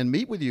path and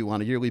meet with you on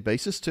a yearly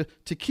basis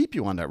to keep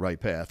you on that right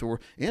path,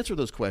 or answer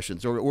those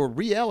questions, or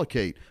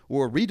reallocate,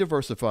 or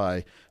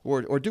rediversify,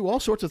 or do all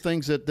sorts of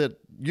things that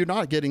you're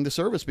not getting the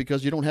service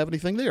because you don't have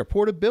anything there.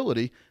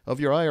 Portability of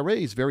your IRA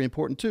is very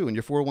important too, and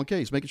your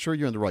 401ks, making sure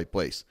you're in the right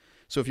place.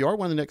 So if you are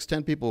one of the next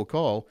 10 people who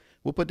call,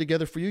 we'll put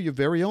together for you your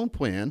very own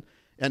plan,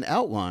 an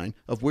outline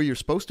of where you're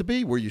supposed to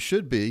be, where you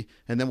should be,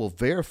 and then we'll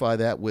verify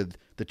that with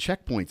the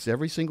checkpoints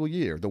every single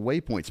year, the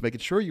waypoints, making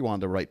sure you're on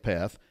the right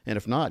path, and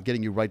if not,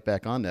 getting you right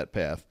back on that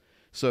path.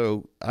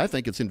 So I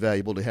think it's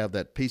invaluable to have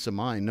that peace of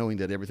mind knowing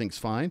that everything's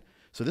fine.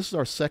 So this is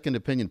our second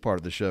opinion part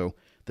of the show.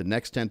 The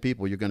next 10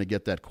 people, you're going to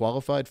get that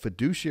qualified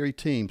fiduciary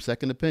team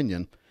second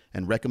opinion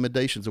and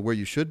recommendations of where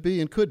you should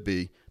be and could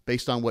be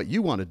based on what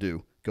you want to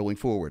do going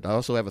forward. I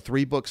also have a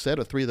 3-book set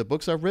of 3 of the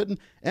books I've written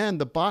and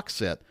the box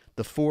set,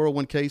 the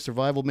 401k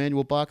Survival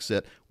Manual box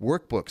set,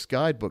 workbooks,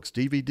 guidebooks,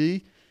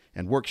 DVD,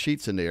 and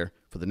worksheets in there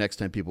for the next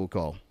 10 people who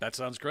call. That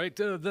sounds great.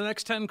 The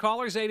next 10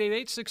 callers,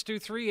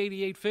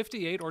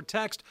 888-623-8858, or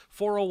text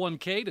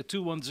 401k to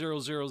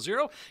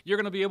 21000. You're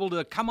going to be able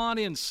to come on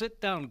in,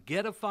 sit down,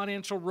 get a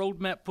financial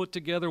roadmap put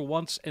together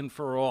once and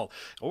for all.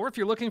 Or if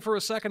you're looking for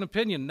a second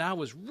opinion,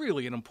 now is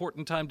really an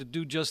important time to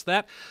do just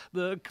that.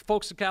 The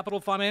folks at Capital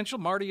Financial,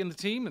 Marty and the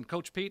team, and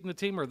Coach Pete and the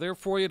team are there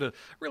for you to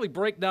really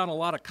break down a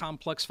lot of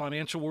complex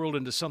financial world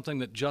into something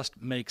that just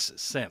makes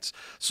sense.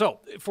 So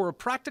for a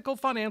practical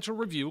financial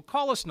review,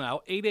 call us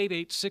now,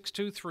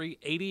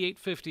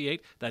 888-623-8858.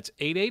 That's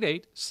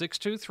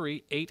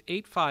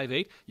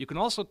 888-623-8858. You can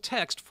also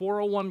text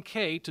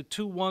 401k to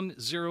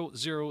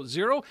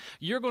 21000.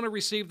 You're going to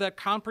receive that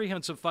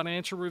comprehensive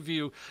financial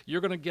review. You're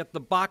going to get the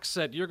box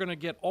set. You're going to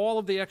get all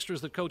of the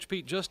extras that Coach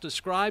Pete just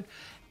described.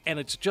 And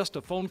it's just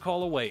a phone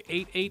call away,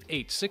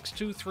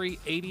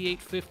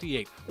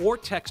 888-623-8858, or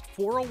text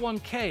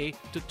 401k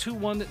to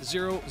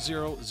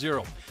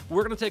 21000.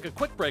 We're going to take a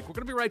quick break. We're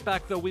going to be right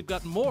back, though. We've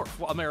got more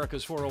for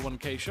America's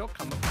 401k show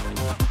coming up.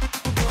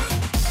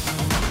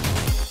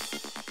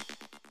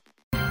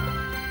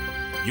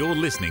 You're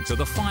listening to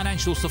the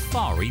Financial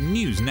Safari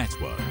News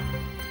Network.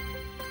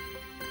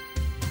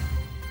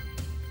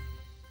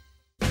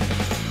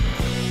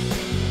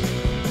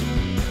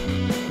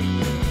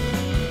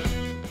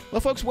 Well,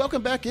 folks,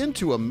 welcome back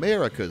into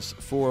America's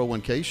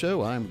 401k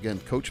show. I'm, again,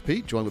 Coach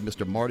Pete, joined with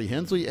Mr. Marty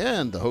Hensley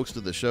and the host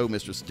of the show,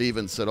 Mr.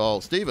 Steven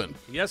Siddall. Steven.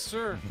 Yes,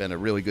 sir. Been a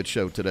really good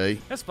show today.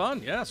 That's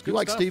fun, yeah. It's good You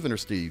like stuff. Steven or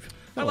Steve?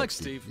 I like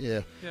Steve.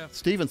 Yeah. Yeah.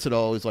 Steven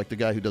Siddall is like the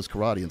guy who does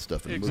karate and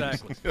stuff in the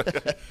Exactly.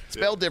 movies.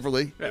 Spelled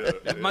differently. Yeah.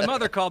 My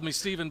mother called me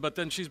Steven, but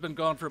then she's been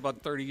gone for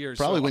about 30 years.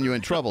 Probably so. when you're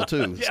in trouble,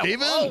 too. Yeah,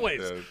 Steven? always.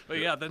 Yeah. But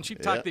yeah, then she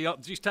tacked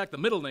the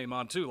middle name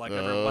on, too, like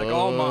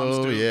all moms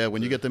do. Oh, yeah.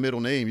 When you get the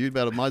middle name, you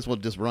might as well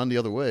just run the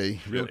other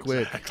way real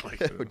quick.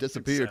 Exactly. Or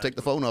disappear. Take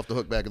the phone off the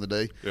hook back in the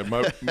day. Yeah,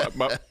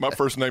 my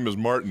first name is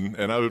Martin,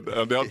 and I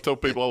tell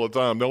people all the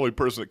time, the only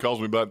person that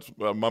calls me about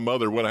my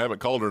mother when I haven't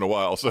called her in a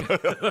while. So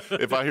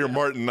if I hear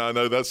Martin, I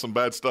know that's some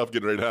bad stuff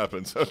getting ready to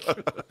happen. So.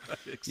 Exactly.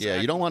 Yeah,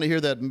 you don't want to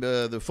hear that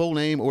the full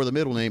name or the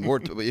middle name,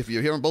 or if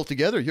you hear them both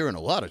together, you're in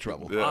a lot of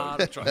trouble. A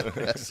lot of trouble.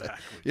 Exactly.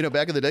 You know,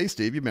 back in the day,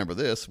 Steve, you remember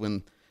this,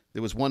 when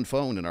there was one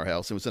phone in our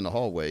house. It was in the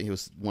hallway. It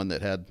was one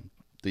that had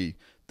the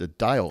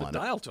dial on it.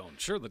 Dial tone.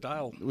 Sure, the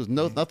dial. It was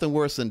nothing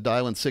worse than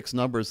dialing 6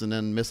 numbers and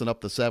then missing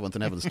up the 7th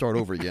and having to start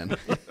over again.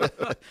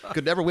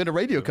 Could never win a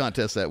radio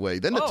contest that way.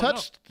 Then the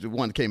touch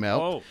one came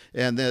out,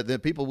 and the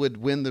people would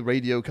win the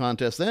radio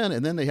contest then,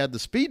 and then they had the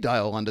speed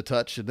dial on the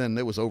touch, and then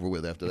it was over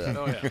with after that.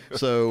 Oh, yeah.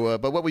 So,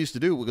 but what we used to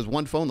do was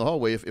one phone in the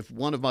hallway. If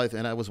one of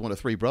and I was one of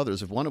 3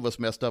 brothers, if one of us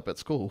messed up at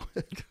school,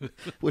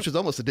 which is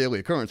almost a daily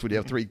occurrence when you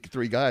have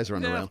three guys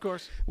running around, of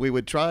course, we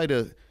would try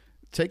to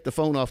take the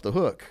phone off the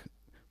hook.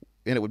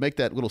 And it would make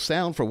that little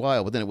sound for a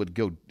while, but then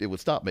it would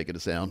stop making a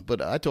sound.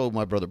 But I told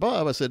my brother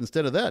Bob, I said,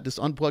 instead of that, just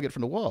unplug it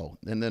from the wall.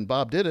 And then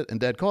Bob did it,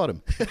 and Dad caught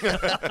him.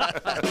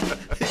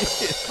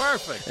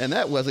 Perfect. And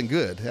that wasn't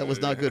good. That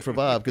was not good for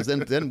Bob, because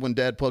then when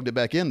Dad plugged it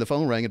back in, the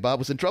phone rang, and Bob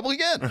was in trouble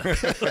again.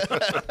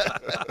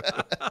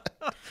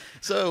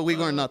 So we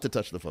learned not to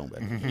touch the phone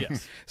back then.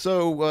 Yes.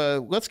 So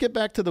let's get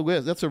back to the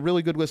list. That's a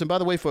really good list. And by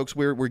the way, folks,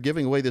 we're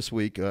giving away this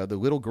week the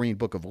Little Green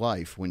Book of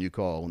Life when you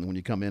call. And when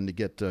you come in to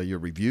get your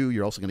review,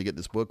 you're also going to get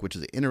this book, which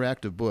is an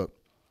interactive book.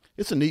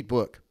 It's a neat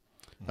book.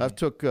 I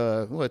took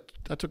a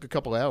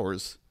couple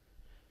hours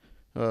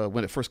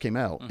when it first came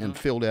out and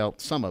filled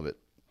out some of it.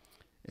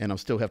 And I'll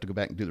still have to go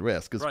back and do the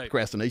rest because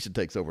procrastination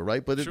takes over,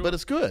 right? But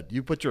it's good.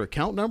 You put your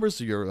account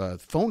numbers, your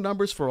phone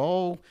numbers for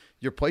all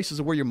your places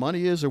of where your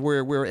money is or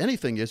where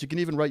anything is. You can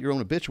even write your own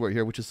obituary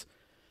here, which is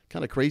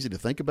kind of crazy to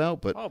think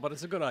about, but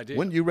it's a good idea.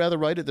 Wouldn't you rather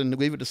write it than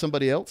leave it to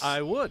somebody else?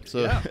 I would.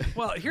 So. Yeah.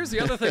 Well, here's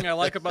the other thing I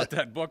like about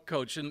that book,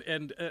 Coach, and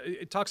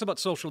it talks about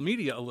social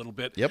media a little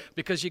bit. Yep.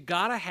 Because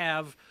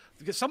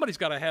somebody's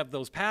got to have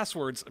those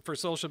passwords for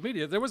social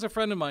media. There was a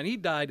friend of mine. He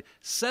died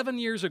 7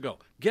 years ago.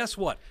 Guess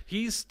what?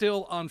 He's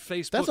still on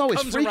Facebook. That's always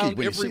comes freaky around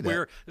when you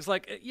everywhere. see that. It's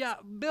like, yeah,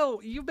 Bill,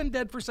 you've been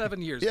dead for 7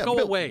 years. Yeah, Go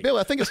Bill, away. Bill,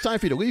 I think it's time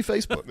for you to leave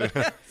Facebook.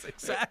 Yes,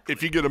 exactly.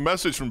 If you get a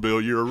message from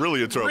Bill, you're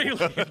really in trouble.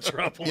 Really in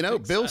trouble. You know,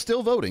 Bill's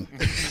still voting.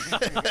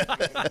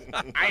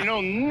 I know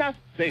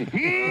nothing.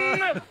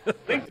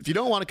 If you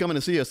don't want to come in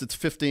and see us, it's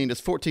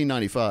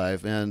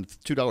 $14.95 and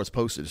 $2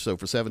 postage. So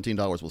for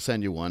 $17, we'll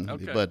send you one.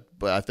 Okay. But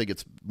I think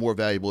it's more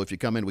valuable if you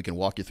come in. We can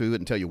walk you through it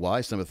and tell you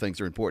why some of the things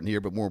are important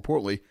here. But more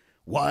importantly,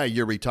 why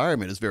your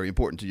retirement is very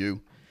important to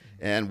you,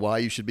 and why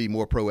you should be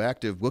more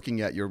proactive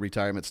looking at your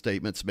retirement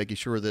statements, making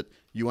sure that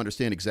you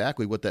understand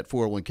exactly what that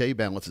 401k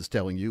balance is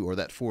telling you, or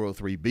that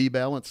 403b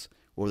balance,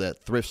 or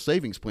that thrift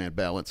savings plan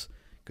balance,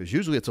 because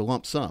usually it's a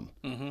lump sum.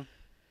 Mm-hmm.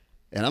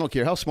 And I don't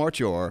care how smart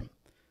you are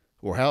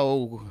or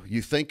how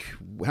you think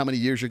how many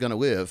years you're going to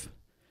live.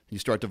 You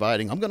start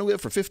dividing, I'm going to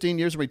live for 15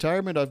 years in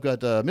retirement. I've got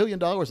 $1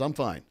 million. I'm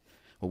fine.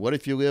 Well, what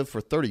if you live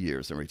for 30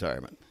 years in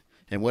retirement?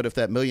 And what if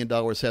that $1 million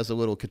has a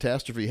little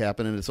catastrophe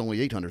happen and it's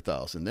only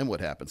 $800,000? Then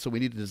what happens? So we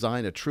need to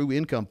design a true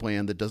income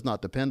plan that does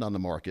not depend on the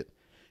market.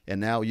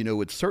 And now you know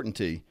with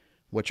certainty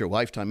what your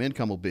lifetime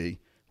income will be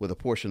with a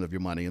portion of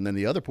your money. And then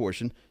the other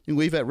portion, you can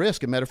leave at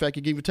risk. As a matter of fact,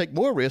 you can even take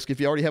more risk if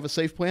you already have a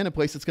safe plan in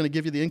place that's going to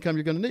give you the income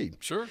you're going to need.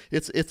 Sure.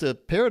 It's a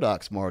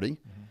paradox, Marty,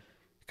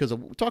 because I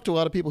talk to a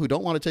lot of people who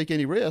don't want to take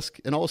any risk,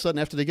 and all of a sudden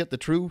after they get the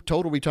true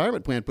total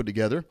retirement plan put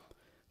together,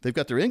 they've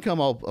got their income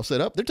all set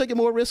up. They're taking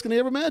more risk than they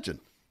ever imagined.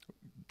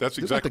 That's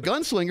They're exactly like the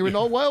gunslinger in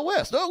all Wild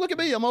West. Oh, look at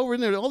me. I'm over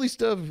in there, all these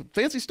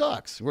fancy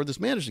stocks or this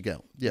managed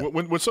account. Yeah.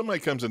 When somebody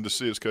comes in to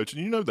see us, Coach,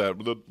 and you know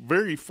that, the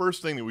very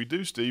first thing that we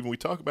do, Steve, and we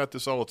talk about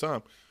this all the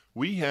time,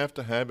 we have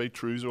to have a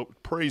true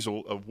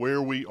appraisal of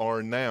where we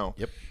are now.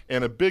 Yep.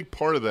 And a big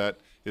part of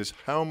that is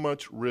how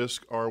much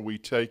risk are we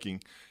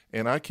taking.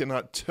 And I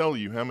cannot tell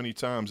you how many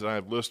times that I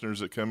have listeners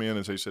that come in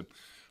and they said,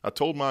 I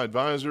told my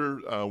advisor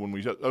when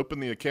we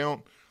opened the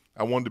account,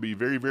 I wanted to be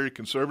very, very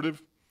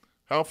conservative.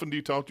 How often do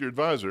you talk to your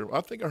advisor?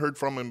 I think I heard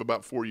from him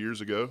about 4 years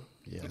ago.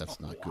 Yeah,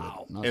 that's not good.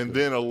 Not and good.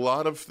 then a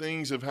lot of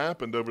things have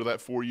happened over that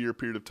 4-year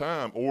period of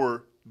time.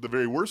 Or the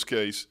very worst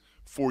case,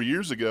 4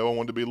 years ago, I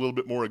wanted to be a little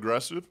bit more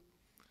aggressive,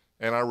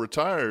 and I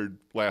retired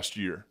last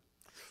year,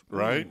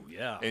 right? Ooh,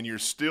 yeah. And you're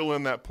still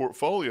in that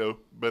portfolio,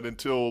 but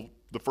until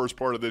the first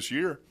part of this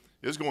year,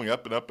 it's going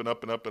up and up and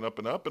up and up and up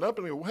and up and up.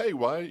 And hey,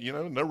 why? You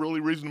know, no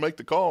really reason to make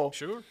the call.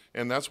 Sure.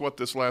 And that's what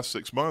this last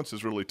 6 months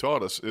has really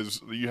taught us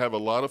is you have a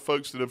lot of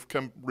folks that have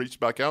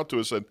reached back out to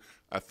us and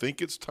I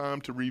think it's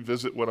time to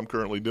revisit what I'm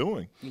currently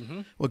doing.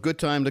 Mm-hmm. Well, a good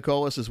time to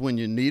call us is when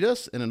you need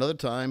us, and another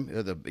time,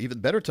 the even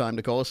better time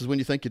to call us is when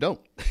you think you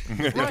don't.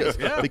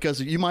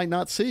 Because you might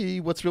not see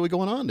what's really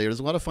going on there. There's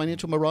a lot of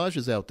financial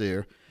mirages out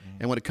there.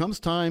 And when it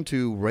comes time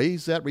to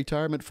raise that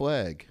retirement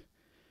flag,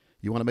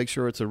 you want to make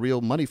sure it's a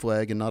real money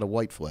flag and not a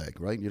white flag,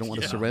 right? You don't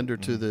want to surrender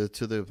to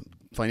the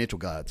financial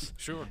gods.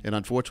 Sure. And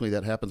unfortunately,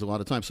 that happens a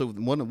lot of times. So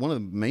one of the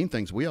main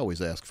things we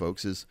always ask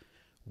folks is,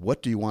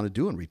 what do you want to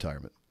do in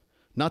retirement?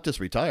 Not just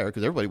retire,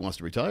 because everybody wants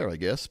to retire, I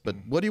guess, but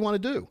what do you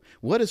want to do?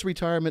 What is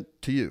retirement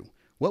to you?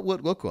 What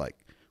would it look like?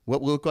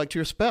 What will it look like to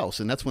your spouse?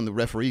 And that's when the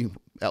referee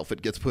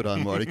outfit gets put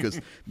on, Marty, because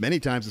many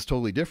times it's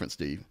totally different,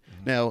 Steve.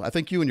 Now, I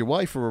think you and your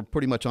wife are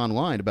pretty much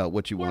online about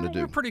what you want to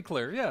do. We're pretty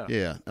clear, yeah.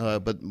 Yeah,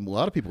 but a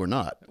lot of people are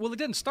not. Well, it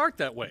didn't start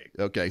that way.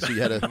 Okay, so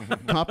you had a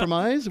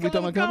compromise? Are we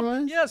talking about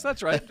compromise? Yes,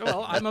 that's right.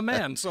 Well, I'm a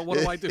man, so what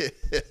do I do?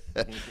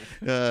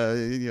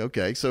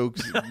 Okay, so,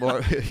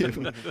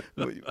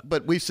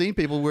 but we've seen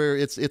people where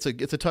it's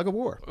a tug of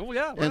war. Oh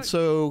yeah, right. And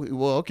so,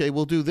 well, okay,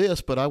 we'll do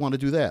this, but I want to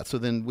do that. So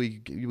then we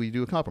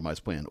do a compromise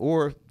plan.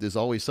 Or there's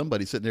always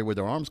somebody sitting there with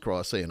their arms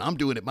crossed saying, I'm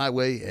doing it my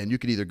way, and you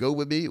can either go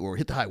with me or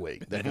hit the highway,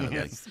 that kind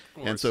of thing.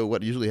 And so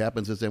what usually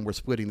happens is then we're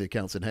splitting the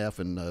accounts in half,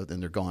 and then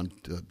they're gone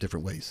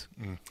different ways.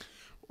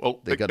 Well,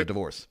 they got a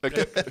divorce. At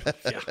happens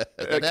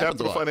a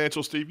Capital lot.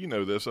 Financial, Steve, you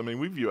know this. I mean,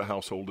 we view a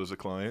household as a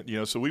client. You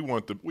know, so we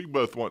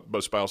both want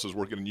both spouses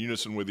working in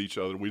unison with each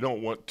other. We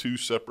don't want two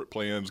separate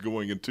plans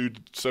going in two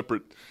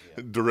separate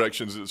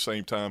directions at the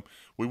same time.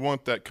 We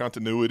want that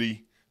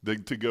continuity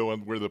to go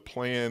on where the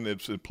plan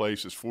that's in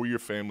place is for your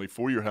family,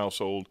 for your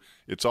household.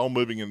 It's all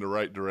moving in the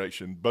right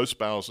direction. Both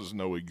spouses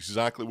know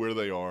exactly where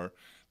they are.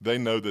 They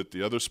know that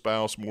the other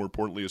spouse, more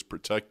importantly, is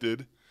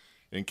protected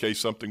in case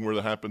something were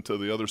to happen to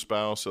the other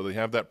spouse. So they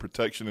have that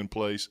protection in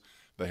place.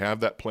 They have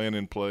that plan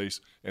in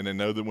place. And they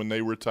know that when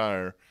they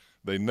retire,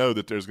 they know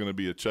that there's going to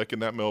be a check in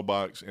that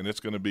mailbox, and it's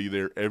going to be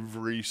there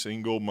every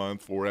single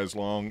month for as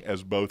long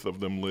as both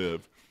of them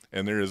live.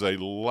 And there is a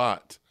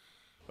lot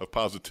of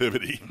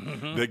positivity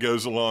that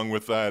goes along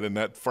with that, and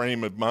that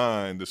frame of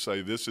mind to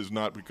say this is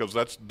not, because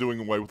that's doing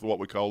away with what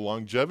we call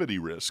longevity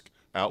risk,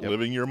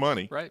 outliving your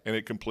money. Right. And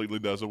it completely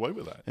does away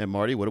with that. And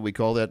Marty, what do we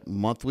call that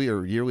monthly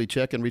or yearly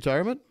check in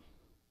retirement?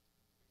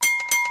 The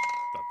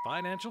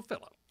financial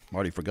fill-up.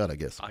 Marty forgot, I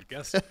guess. I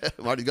guess.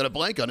 Marty's got a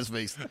blank on his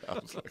face.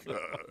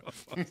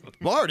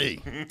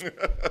 Marty.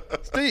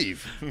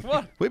 Steve.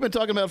 What? We've been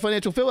talking about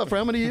financial fill-up for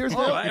how many years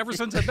now? Ever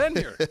since I've been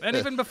here, and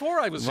even before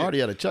I was Marty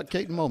here. had a Chuck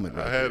Caton moment.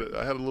 Right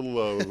I had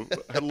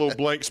a little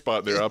blank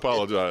spot there. I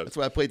apologize. That's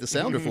why I played the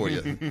sounder for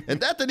you, and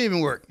that didn't even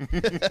work.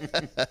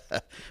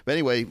 But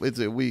anyway,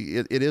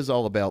 it is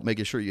all about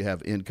making sure you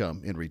have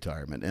income in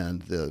retirement,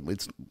 and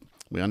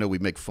I know we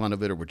make fun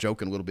of it or we're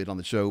joking a little bit on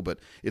the show, but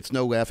it's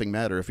no laughing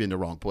matter if you're in the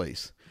wrong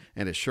place.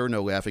 And it's sure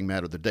no laughing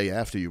matter the day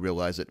after you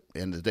realize it,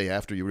 and the day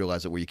after you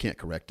realize it where you can't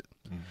correct it.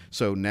 Mm-hmm.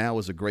 So now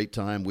is a great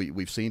time.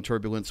 We've seen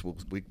turbulence.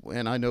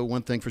 And I know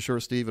one thing for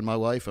sure, Steve, in my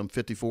life, I'm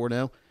 54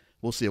 now.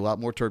 We'll see a lot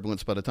more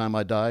turbulence by the time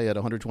I die at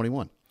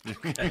 121.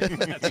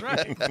 That's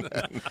right.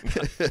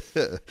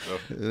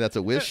 That's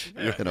a wish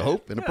and a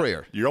hope and a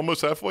prayer. You're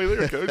almost halfway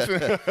there, Coach.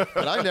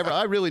 But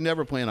I really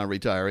never plan on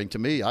retiring. To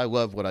me, I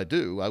love what I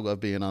do. I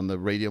love being on the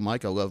radio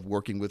mic. I love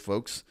working with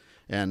folks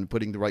and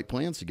putting the right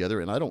plans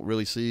together. And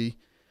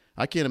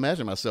I can't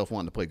imagine myself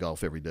wanting to play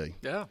golf every day.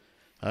 Yeah.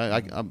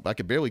 I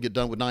could barely get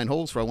done with 9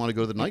 holes before I want to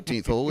go to the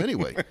 19th hole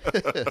anyway.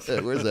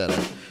 Where's that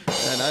at?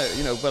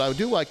 And but I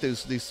do like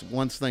these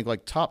ones things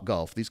like Top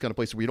Golf, these kind of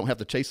places where you don't have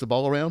to chase the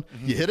ball around.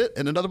 Mm-hmm. You hit it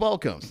and another ball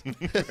comes.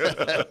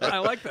 I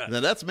like that. Now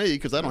that's me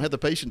because I don't have the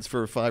patience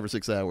for 5 or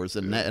 6 hours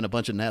and a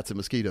bunch of gnats and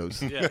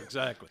mosquitoes. Yeah,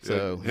 exactly.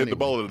 So hit the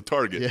ball at a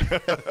target.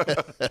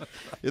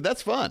 Yeah,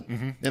 that's fun.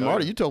 Mm-hmm. And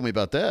Marty, you told me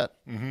about that.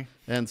 Mm-hmm.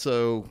 And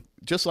so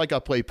just like I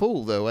play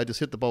pool, though, I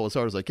just hit the ball as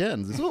hard as I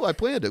can. This is what I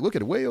planned it. Look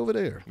at it way over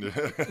there.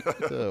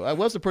 So I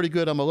wasn't pretty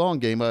good on my long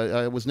game.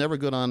 I was never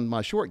good on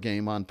my short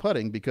game on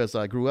putting because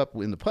I grew up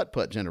in the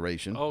putt-putt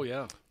generation. Oh,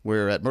 yeah.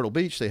 Where at Myrtle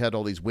Beach, they had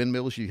all these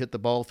windmills. You hit the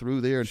ball through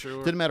there. And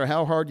sure. It didn't matter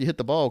how hard you hit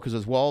the ball because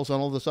there's walls on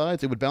all the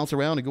sides. It would bounce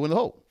around and go in the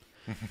hole.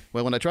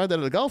 Well, when I tried that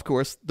at a golf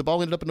course, the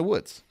ball ended up in the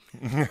woods.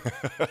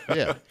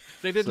 Yeah.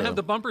 They didn't have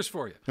the bumpers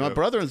for you. My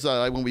brother and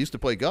I, when we used to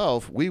play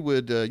golf, we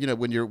would,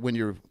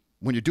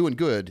 when you're doing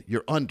good,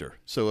 you're under.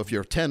 So if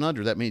you're 10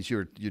 under, that means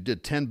you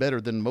did 10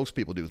 better than most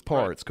people do.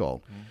 Par, right. It's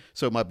called. Mm-hmm.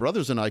 So my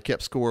brothers and I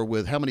kept score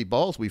with how many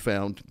balls we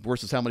found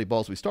versus how many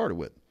balls we started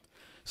with.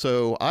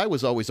 So I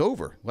was always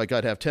over. Like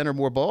I'd have 10 or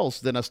more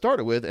balls than I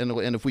started with,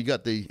 and if we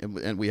got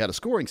and we had a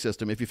scoring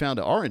system. If you found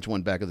an orange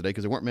one back in the day,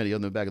 because there weren't many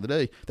of them back in the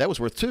day, that was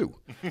worth 2.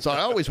 So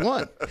I always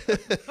won.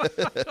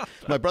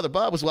 My brother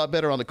Bob was a lot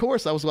better on the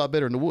course. I was a lot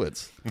better in the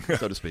woods,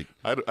 so to speak.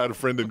 I had a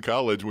friend in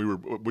college.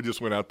 We just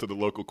went out to the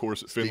local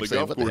course at Finley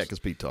Golf Course. What the heck is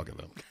Pete talking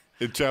about?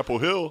 In Chapel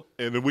Hill,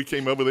 and then we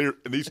came over there,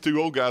 and these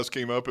 2 old guys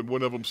came up, and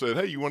one of them said,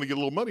 "Hey, you want to get a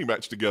little money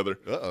match together?"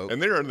 Uh-oh.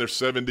 And they're in their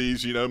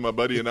 70s. My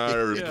buddy and I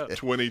are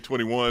 20,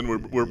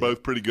 21. We're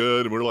both pretty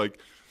good, and we're like,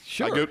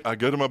 sure. I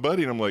go to my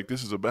buddy, and I'm like,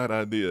 "This is a bad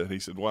idea." And he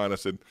said, "Why?" And I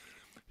said,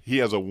 "He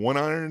has a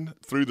 1-iron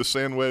through the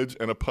sand wedge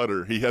and a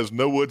putter. He has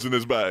no woods in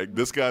his bag.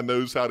 This guy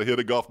knows how to hit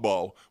a golf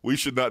ball. We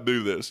should not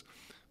do this."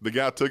 The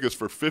guy took us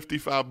for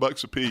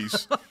 $55 a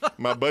piece.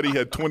 My buddy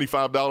had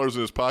 $25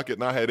 in his pocket,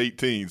 and I had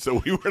 18.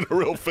 So we were in a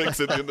real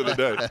fix at the end of the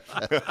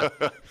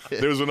day.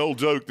 There's an old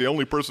joke: the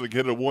only person that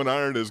can hit a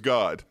 1-iron is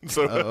God.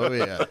 So,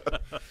 yeah.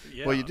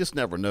 Well, you just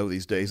never know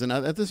these days, and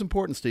that's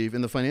important, Steve.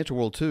 In the financial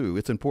world too,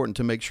 it's important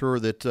to make sure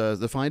that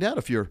to find out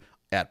if you're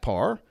at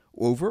par,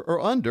 over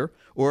or under,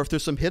 or if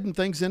there's some hidden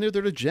things in there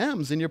that are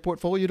gems in your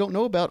portfolio you don't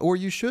know about or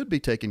you should be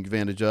taking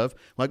advantage of.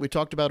 Like we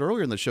talked about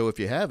earlier in the show, if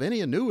you have any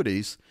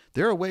annuities,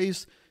 there are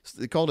ways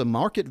called a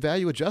market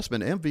value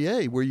adjustment,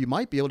 MVA, where you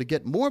might be able to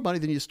get more money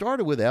than you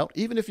started without,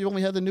 even if you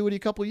only had the annuity a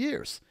couple of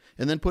years,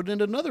 and then put it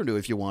into another annuity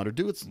if you want, or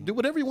do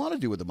whatever you want to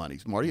do with the money,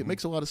 Marty. It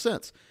makes a lot of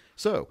sense.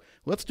 So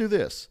let's do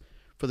this.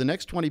 For the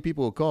next 20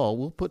 people who call,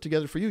 we'll put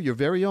together for you your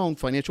very own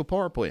financial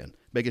par plan,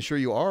 making sure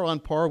you are on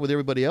par with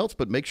everybody else,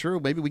 but make sure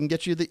maybe we can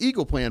get you the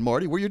Eagle plan,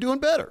 Marty, where you're doing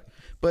better.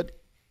 But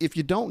if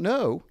you don't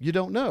know, you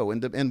don't know.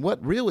 And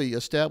what really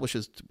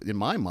establishes, in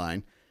my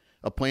mind,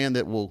 a plan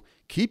that will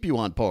keep you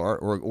on par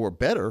or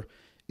better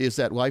is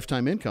that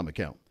lifetime income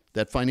account,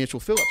 that financial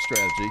fill-up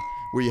strategy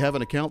where you have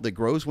an account that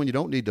grows when you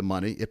don't need the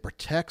money. It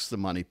protects the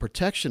money.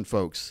 Protection,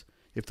 folks.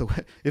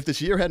 If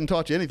this year hadn't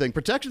taught you anything,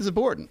 protection is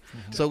important.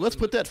 So let's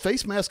put that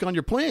face mask on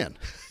your plan.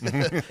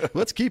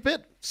 Let's keep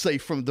it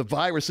safe from the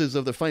viruses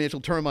of the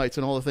financial termites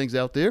and all the things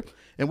out there.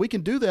 And we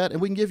can do that, and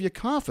we can give you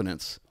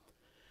confidence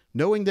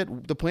knowing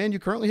that the plan you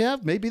currently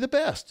have may be the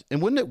best. And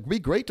wouldn't it be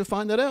great to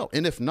find that out?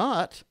 And if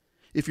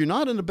you're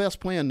not in the best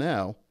plan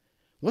now,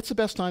 what's the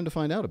best time to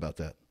find out about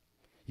that?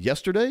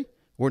 Yesterday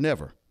or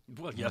never?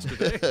 Well,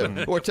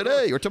 yesterday. Or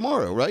today or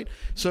tomorrow, right?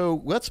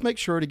 So let's make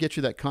sure to get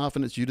you that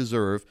confidence you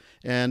deserve.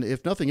 And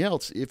if nothing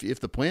else, if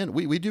the plan,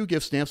 we do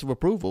give stamps of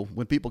approval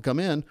when people come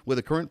in with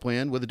a current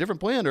plan, with a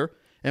different planner,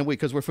 and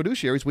because we're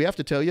fiduciaries, we have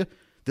to tell you,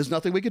 there's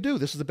nothing we could do.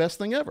 This is the best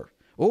thing ever.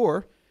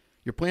 Or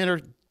your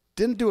planner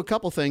didn't do a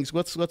couple things.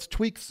 Let's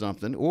tweak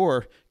something.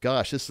 Or,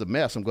 gosh, this is a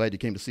mess. I'm glad you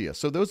came to see us.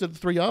 So those are the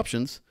 3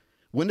 options.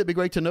 Wouldn't it be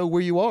great to know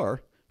where you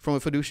are from a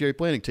fiduciary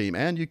planning team?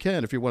 And you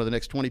can if you're one of the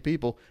next 20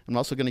 people. I'm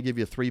also going to give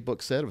you a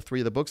 3-book set of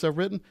 3 of the books I've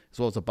written, as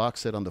well as a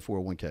box set on the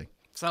 401k.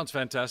 Sounds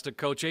fantastic,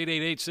 Coach.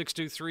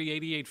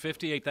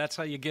 888-623-8858. That's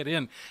how you get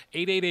in.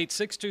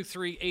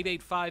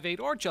 888-623-8858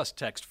 or just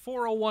text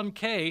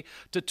 401k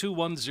to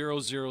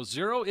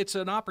 21000. It's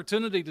an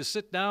opportunity to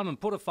sit down and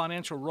put a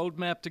financial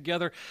roadmap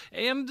together.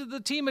 And the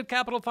team at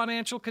Capital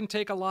Financial can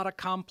take a lot of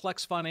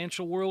complex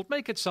financial world,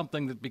 make it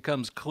something that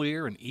becomes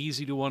clear and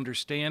easy to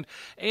understand.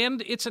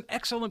 And it's an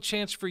excellent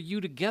chance for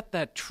you to get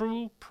that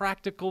true,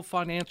 practical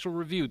financial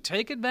review.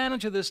 Take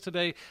advantage of this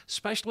today,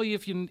 especially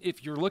if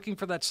you're looking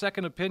for that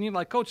second opinion.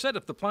 Like Coach said,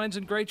 if the plan's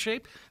in great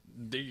shape,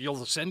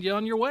 you'll send you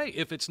on your way.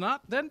 If it's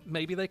not, then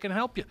maybe they can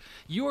help you.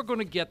 You are going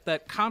to get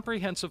that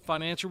comprehensive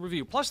financial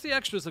review, plus the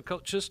extras that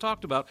Coach just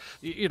talked about.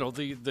 You know,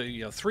 the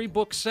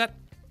 3-book set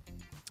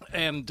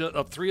and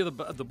of 3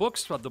 of the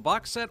books of the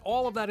box set,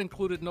 all of that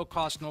included, no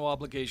cost, no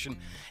obligation,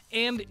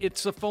 and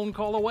it's a phone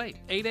call away.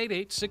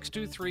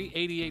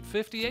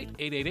 888-623-8858,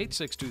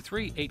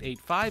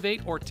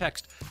 888-623-8858, or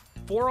text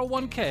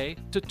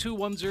 401k to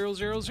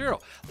 21000.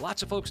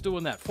 Lots of folks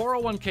doing that.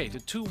 401k to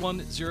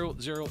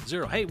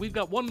 21000. Hey, we've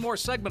got one more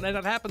segment, and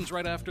it happens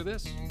right after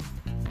this.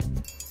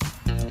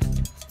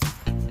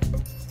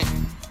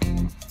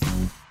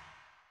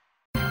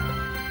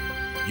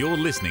 You're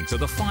listening to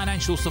the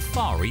Financial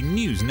Safari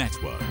News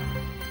Network.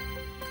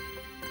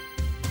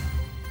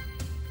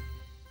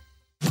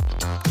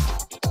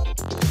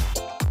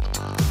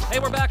 Hey,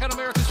 we're back on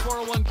America's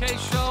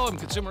 401k show. I'm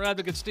consumer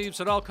advocate Steve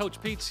Siddall.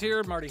 Coach Pete's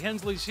here. Marty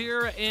Hensley's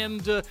here.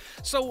 And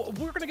so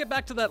we're going to get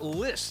back to that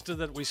list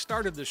that we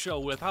started the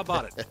show with. How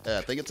about it? I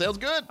think it sounds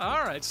good.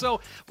 All right.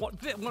 So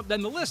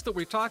then the list that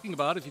we're talking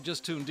about, if you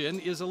just tuned in,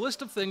 is a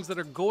list of things that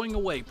are going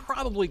away,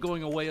 probably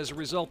going away as a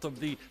result of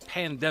the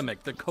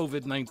pandemic, the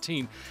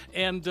COVID-19.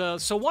 And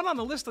so one on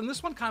the list, and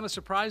this one kind of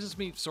surprises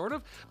me, sort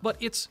of, but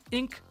it's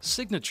ink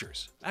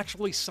signatures,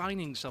 actually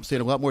signing something.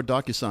 Seeing a lot more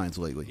DocuSigns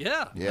lately.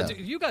 Yeah.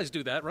 You guys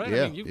do that, right?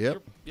 Yeah. I mean,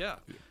 yeah.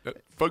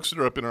 Folks that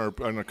are up in our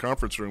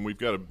conference room, we've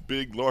got a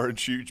big,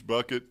 large, huge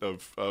bucket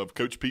of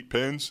Coach Pete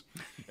pens,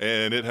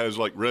 and it has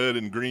like red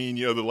and green,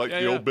 the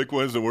old big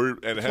ones. And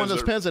it has one of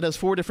those pens that has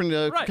 4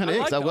 different kind of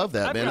inks. I love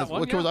that, man.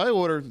 Because I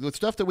order the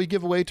stuff that we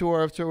give away to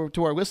our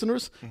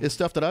listeners is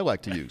stuff that I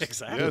like to use.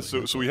 Exactly. Yeah.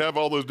 So we have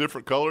all those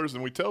different colors,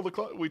 and we tell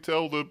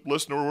the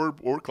listener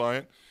or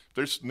client,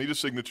 they need a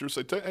signature.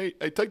 Say, hey,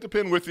 take the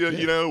pen with you.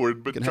 We're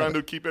trying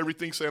to keep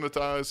everything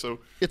sanitized. So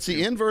it's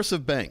the inverse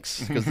of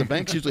banks, because the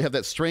banks usually have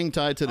that string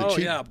tied to the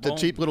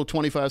cheap little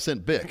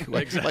 25-cent Bic.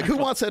 Like who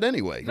wants that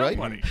anyway, right?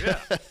 Nobody. Yeah,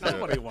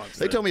 nobody wants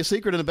that. They told me a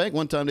secret in the bank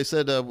one time. They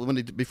said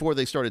before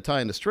they started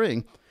tying the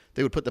string,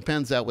 they would put the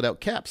pens out without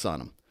caps on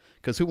them,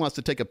 because who wants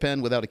to take a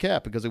pen without a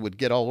cap, because it would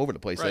get all over the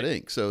place, that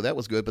ink. So that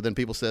was good. But then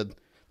people said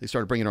they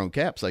started bringing their own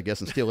caps, I guess,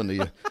 and stealing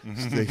the.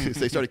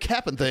 They started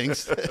capping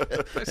things,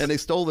 and they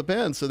stole the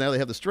pen. So now they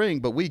have the string,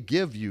 but we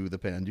give you the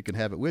pen. You can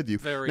have it with you.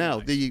 Very now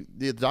nice. The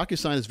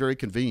DocuSign is very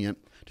convenient.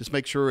 Just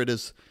make sure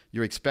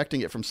you're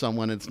expecting it from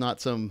someone. It's not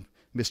some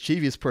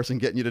mischievous person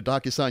getting you to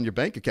DocuSign your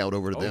bank account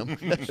over to them.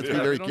 Be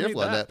very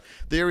careful on that.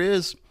 There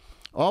is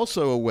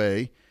also a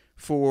way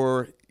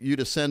for you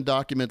to send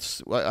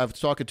documents. I was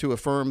talking to a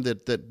firm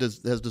that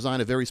has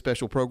designed a very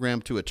special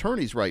program to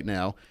attorneys right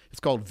now. It's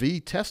called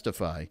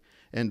vTestify.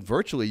 And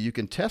virtually you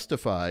can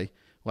testify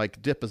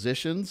like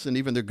depositions, and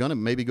even they're going to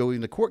maybe go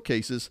into court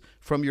cases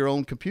from your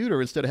own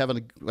computer instead of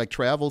having to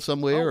travel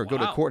somewhere or go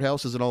to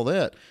courthouses and all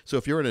that. So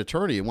if you're an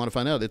attorney and want to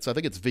find out, I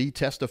think it's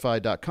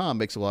vtestify.com.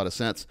 Makes a lot of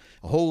sense.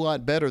 A whole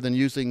lot better than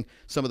using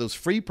some of those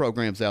free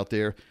programs out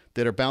there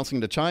that are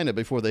bouncing to China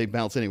before they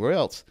bounce anywhere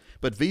else.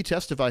 But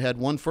vTestify had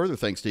one further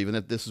thing, Stephen,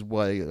 that this is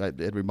why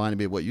it reminded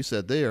me of what you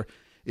said there,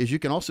 is you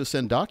can also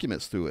send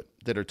documents through it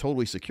that are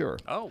totally secure.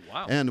 Oh,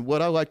 wow. And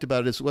what I liked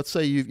about it is, let's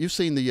say you've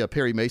seen the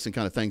Perry Mason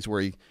kind of things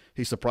where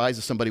he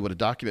surprises somebody with a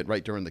document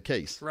right during the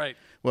case. Right.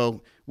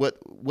 Well, what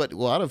a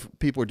lot of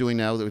people are doing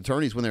now, the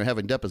attorneys, when they're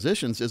having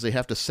depositions, is they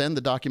have to send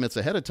the documents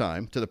ahead of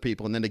time to the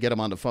people, and then they get them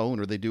on the phone,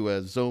 or they do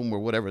a Zoom or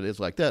whatever it is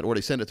like that, or they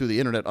send it through the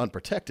internet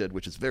unprotected,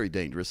 which is very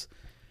dangerous.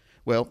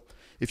 Well,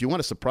 if you want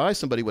to surprise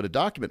somebody with a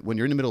document when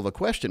you're in the middle of a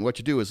question, what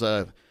you do is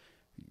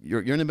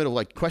you're in the middle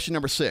of question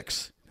number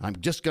 6. I'm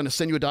just going to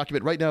send you a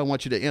document right now. I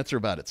want you to answer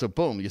about it. So,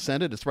 boom, you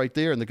send it. It's right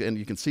there, and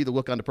you can see the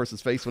look on the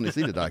person's face when they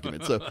see the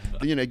document. So,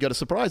 you got to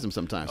surprise them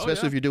sometimes,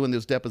 especially if you're doing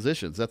those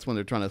depositions. That's when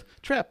they're trying to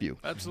trap you.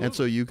 Absolutely. And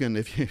so you can,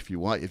 if you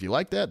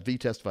like that,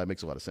 vTestify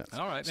makes a lot of sense.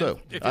 All right.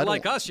 So if you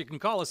like us, you can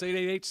call us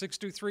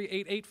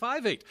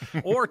 888-623-8858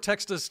 or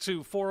text us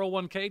to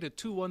 401k to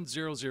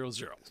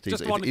 21000.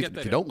 Just want to get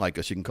that. If you don't like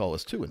us, you can call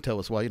us too and tell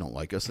us why you don't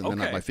like us, and then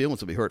my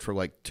feelings will be hurt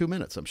for 2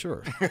 minutes, I'm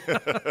sure. Yeah,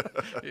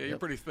 you're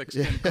pretty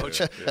thick-skinned,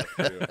 Coach.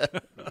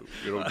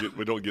 We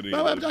don't get any.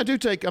 Well, I do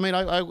take.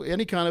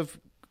 Any kind of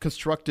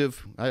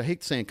constructive. I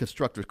hate saying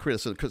constructive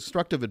criticism.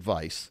 Constructive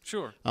advice.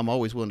 Sure. I'm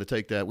always willing to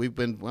take that. We've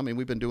been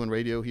doing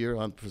radio here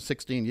for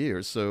 16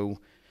 years,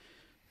 so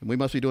And we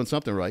must be doing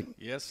something right.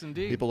 Yes,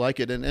 indeed. People like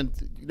it, and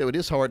it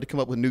is hard to come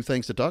up with new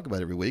things to talk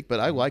about every week. But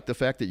I like the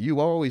fact that you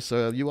always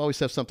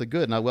have something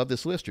good, and I love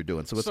this list you're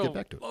doing. So let's get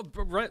back to it.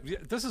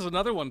 Right, this is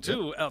another one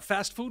too.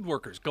 Fast food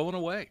workers going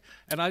away,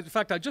 and in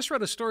fact, I just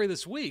read a story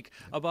this week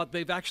about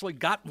they've actually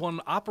got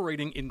one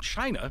operating in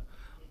China.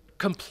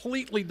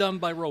 Completely done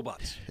by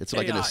robots. It's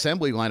like AI. an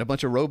assembly line, a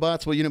bunch of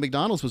robots. Well,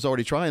 McDonald's was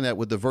already trying that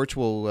with the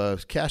virtual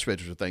cash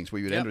register things where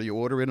you'd enter your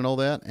order in and all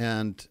that.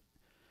 And,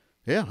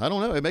 yeah, I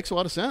don't know. It makes a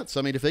lot of sense.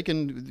 I mean, if they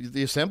can,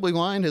 the assembly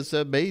line has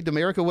made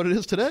America what it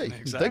is today.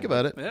 Exactly. Think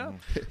about it. Yeah.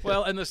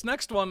 Well, and this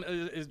next one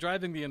is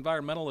driving the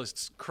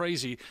environmentalists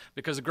crazy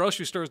because the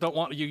grocery stores don't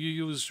want you to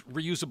use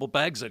reusable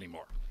bags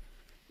anymore.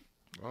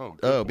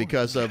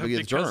 Because of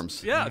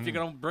germs. Yeah, if you're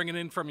going to bring it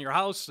in from your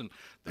house, and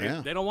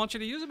they don't want you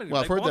to use them anymore.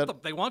 Well, I've heard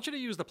that. They want you to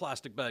use the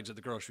plastic bags at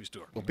the grocery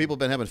store. Well, people have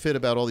been having a fit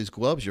about all these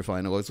gloves you're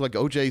finding. It's like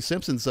O.J.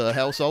 Simpson's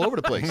house all over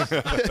the place.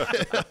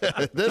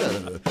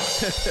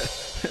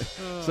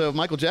 So if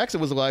Michael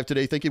Jackson was alive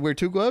today, think he'd wear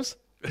 2 gloves?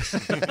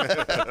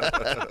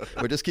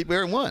 Or just keep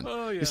wearing one.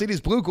 Oh, yeah. You see these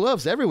blue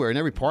gloves everywhere in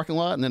every parking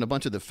lot, and then a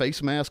bunch of the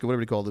face masks or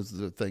whatever you call those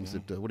the things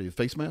that what are you,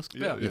 face masks?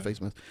 Yeah,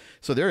 face masks.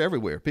 So they're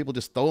everywhere. People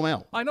just throw them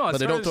out. I know, but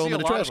they don't throw them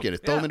in the trash can. They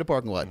throw them in the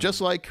parking lot. Just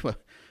like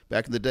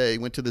back in the day,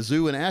 went to the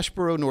zoo in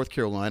Asheboro, North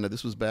Carolina.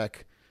 This was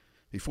back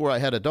before I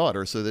had a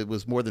daughter, so it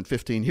was more than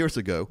 15 years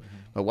ago.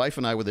 My wife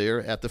and I were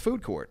there at the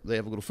food court. They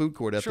have a little food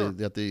court at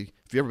the.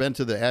 If you've ever been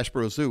to the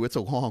Asheboro Zoo, it's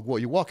a long. Well,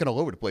 you're walking all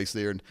over the place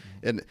there,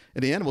 and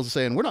the animals are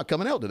saying, "We're not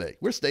coming out today.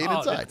 We're staying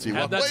inside." So you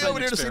walk way over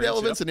there to see the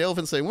elephants, and the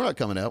elephants saying, "We're not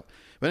coming out."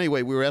 But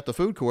anyway, we were at the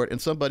food court, and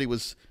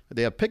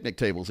they have picnic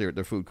tables here at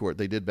their food court.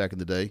 They did back in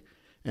the day.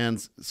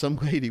 And some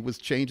lady was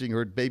changing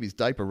her baby's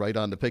diaper right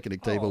on the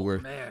picnic table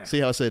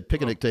see how I said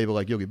picnic table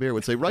like Yogi Bear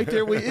would say, right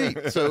there we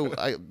eat. So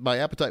my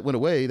appetite went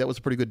away. That was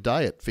a pretty good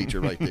diet feature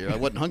right there. I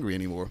wasn't hungry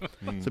anymore.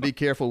 So be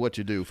careful what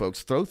you do,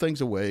 folks. Throw things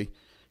away.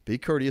 Be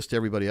courteous to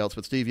everybody else.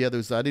 But Steve, I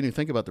didn't even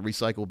think about the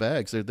recycled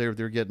bags. They're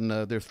getting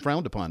they're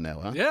frowned upon now,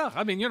 huh? Yeah,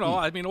 I mean,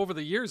 over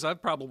the years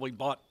I've probably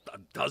bought a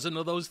dozen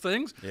of those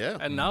things. Yeah.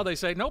 And now they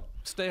say, nope,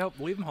 stay home,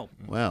 leave them home.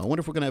 Wow, I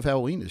wonder if we're going to have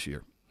Halloween this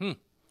year.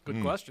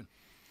 Good question.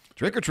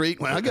 Trick or treat?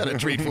 Well, I got a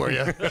treat for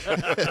you.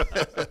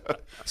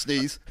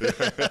 Sneeze.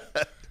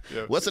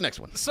 What's the next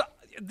one? So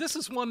this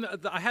is one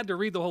that I had to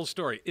read the whole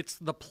story. It's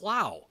the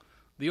plow,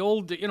 the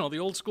old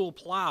school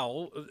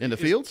plow in the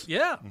fields.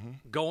 Yeah,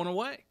 going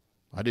away.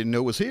 I didn't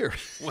know it was here.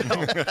 Well,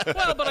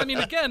 but I mean,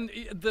 again,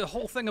 the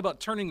whole thing about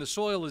turning the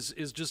soil is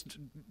just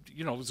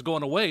is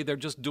going away. They're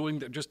just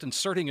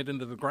inserting it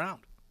into the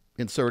ground.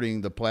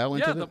 Inserting the plow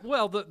into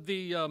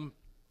it.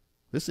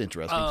 This is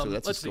interesting. So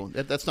that's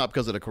just that's not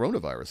because of the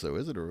coronavirus, though,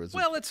 is it? Or is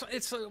well,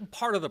 it's a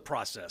part of the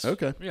process.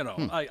 Okay.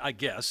 I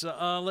guess.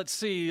 Let's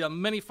see.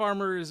 Many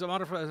farmers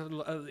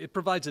it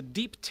provides a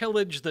deep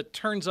tillage that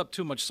turns up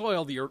too much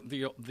soil.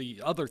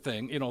 The other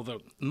thing, the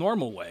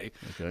normal way.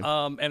 Okay.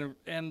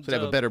 And so they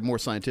have a better, more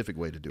scientific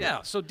way to do it.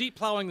 Yeah. So deep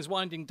plowing is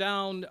winding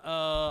down.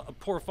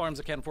 Poor farms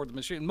that can't afford the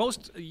machine.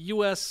 Most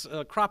U.S.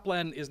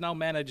 Cropland is now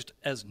managed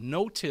as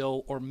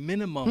no-till or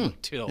minimum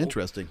till.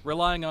 Interesting.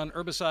 Relying on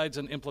herbicides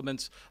and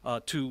implements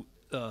to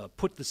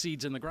put the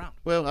seeds in the ground.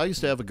 Well, I used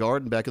to have a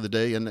garden back in the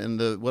day,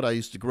 and what I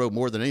used to grow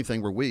more than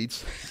anything were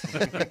weeds.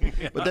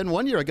 But then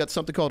one year I got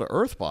something called an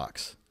earth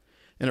box.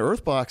 And an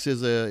earth box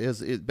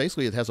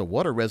basically it has a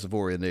water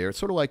reservoir in there. It's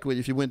sort of like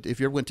if you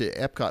ever went to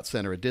Epcot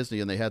Center at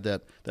Disney and they had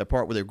that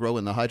part where they're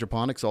growing the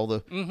hydroponics, all the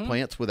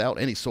plants without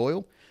any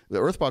soil. The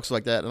earth box is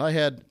like that, and I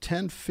had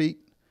 10 feet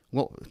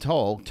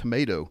tall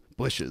tomato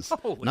bushes,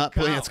 not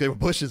plants. They were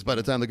bushes by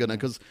the time they got done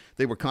because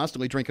they were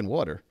constantly drinking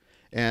water.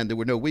 And there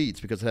were no weeds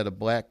because it had a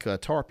black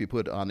tarp you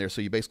put on there.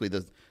 So you basically,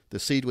 the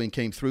seedling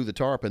came through the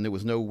tarp and there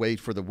was no way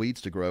for the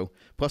weeds to grow.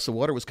 Plus the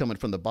water was coming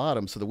from the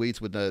bottom. So the weeds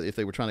would, if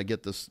they were trying to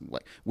get this,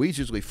 weeds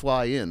usually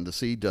fly in. The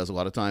seed does a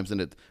lot of times and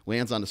it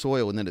lands on the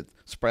soil and then it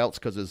sprouts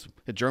because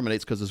it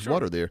germinates because there's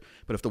water there.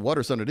 But if the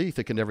water's underneath,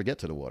 it can never get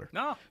to the water.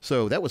 No.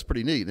 So that was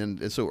pretty neat.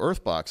 And so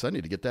Earthbox, I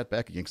need to get that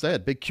back again because I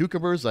had big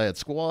cucumbers. I had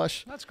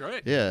squash. That's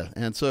great. Yeah.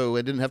 And so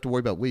I didn't have to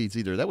worry about weeds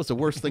either. That was the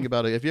worst thing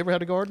about it. Have you ever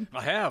had a garden?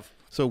 I have.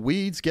 So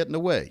weeds get in the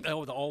way.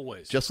 Oh,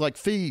 always. Just like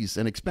fees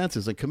and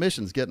expenses and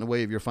commissions get in the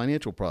way of your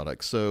financial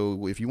products.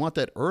 So if you want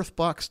that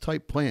Earthbox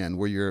type plan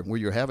where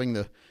you're having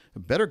the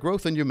better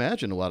growth than you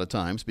imagine a lot of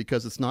times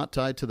because it's not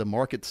tied to the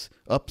market's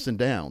ups and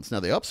downs.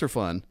 Now the ups are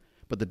fun,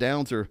 but the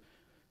downs are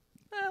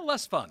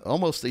less fun.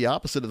 Almost the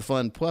opposite of the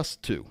fun plus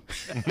 2.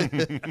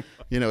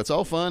 It's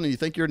all fun and you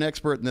think you're an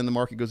expert and then the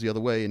market goes the other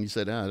way and you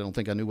said, I don't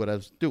think I knew what I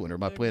was doing or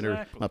my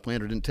planner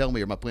didn't tell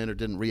me or my planner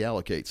didn't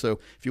reallocate. So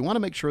if you want to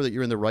make sure that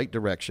you're in the right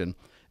direction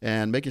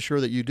and making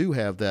sure that you do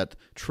have that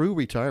true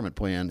retirement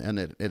plan and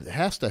it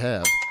has to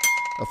have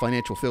a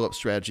financial fill-up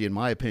strategy, in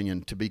my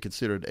opinion, to be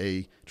considered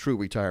a true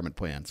retirement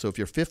plan. So if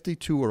you're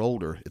 52 or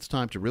older, it's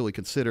time to really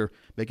consider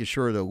making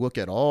sure to look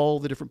at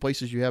all the different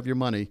places you have your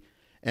money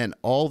and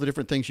all the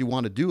different things you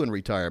want to do in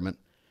retirement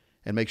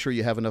and make sure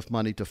you have enough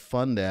money to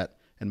fund that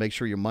and make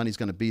sure your money's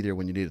going to be there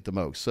when you need it the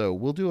most. So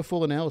we'll do a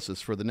full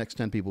analysis for the next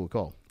 10 people who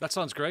call. That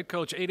sounds great,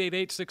 Coach.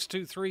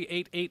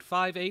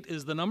 888-623-8858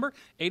 is the number,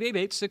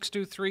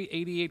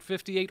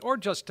 888-623-8858, or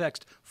just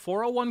text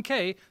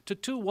 401k to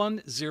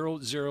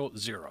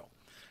 21000.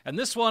 And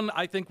this one,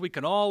 I think we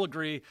can all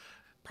agree,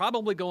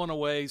 probably going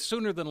away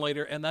sooner than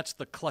later, and that's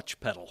the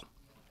clutch pedal.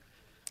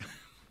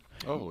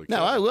 Holy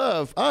Now,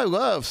 cow. I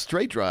love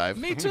straight drive.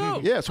 Me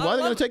too. Yes, why are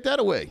they going to take that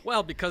away?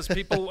 Well, because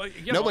people,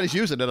 Nobody's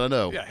using it, I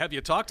know. Yeah, have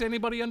you talked to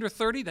anybody under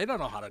 30? They don't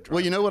know how to drive.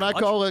 Well, you know what I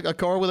call a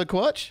car with a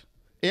clutch?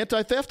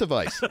 Anti-theft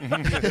device.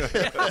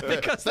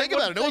 Because Think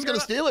about it. No one's going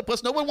to steal it.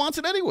 Plus, no one wants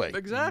it anyway.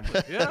 Exactly.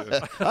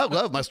 Yeah. I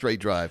love my straight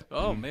drive.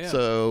 Oh man.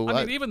 So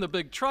I mean, even the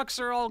big trucks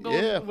are all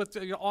going with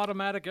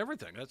automatic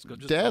everything. That's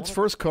good. Just Dad's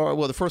first car.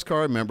 Well, the first car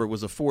I remember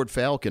was a Ford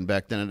Falcon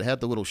back then, and it had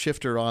the little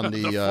shifter on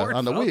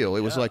the wheel.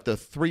 It was like the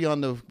 3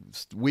 on the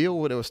wheel,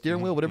 whatever,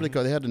 steering wheel, whatever they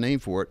call it. They had a name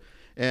for it,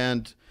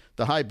 and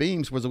the high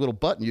beams was a little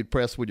button you'd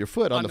press with your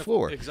foot on the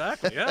floor.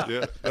 Exactly,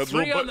 yeah.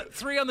 Three on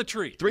the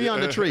tree. 3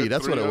 on the tree,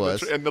 that's what it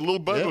was. And the little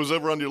button was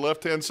over on your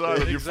left-hand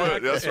side of your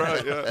foot. That's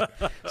right, yeah.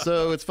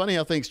 So it's funny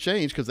how things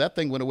change because that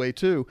thing went away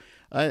too.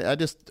 I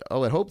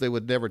would hope they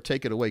would never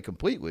take it away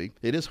completely.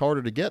 It is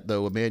harder to get,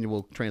 though, a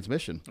manual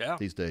transmission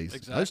these days.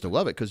 Exactly. I used to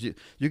love it because you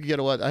could get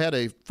a lot. I had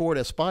a Ford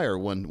Aspire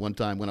one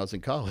time when I was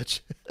in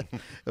college,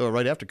 or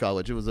right after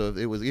college.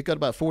 It got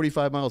about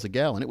 45 miles a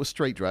gallon. It was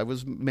straight drive. It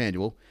was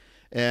manual.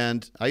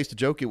 And I used to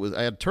joke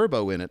I had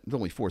turbo in it. It was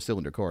only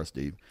 4-cylinder car,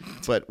 Steve.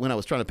 But when I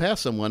was trying to pass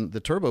someone, the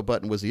turbo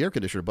button was the air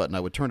conditioner button. I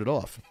would turn it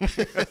off. Look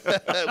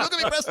at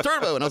me press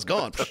turbo, and I was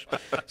gone.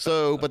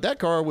 So, but that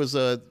car was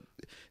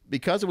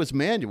because it was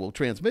manual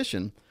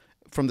transmission.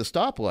 From the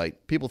stoplight,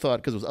 people thought,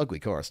 because it was an ugly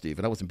car, Steve,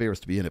 and I was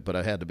embarrassed to be in it, but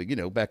I had to be,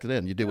 back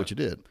then, you did what you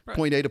did. Right.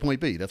 Point A to point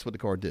B, that's what the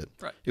car did.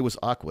 Right. It was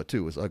aqua,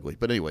 too, it was ugly.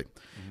 But anyway,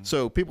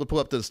 so people would pull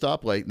up to the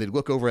stoplight, and they'd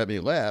look over at me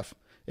and laugh,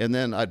 and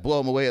then I'd blow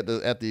them away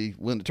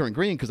when it turned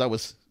green, because I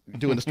was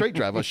doing the straight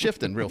drive. I was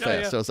shifting real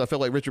fast, so I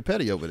felt like Richard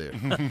Petty over there.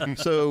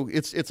 So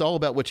it's all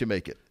about what you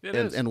make it.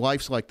 And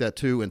life's like that,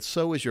 too, and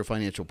so is your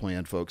financial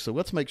plan, folks. So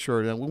let's make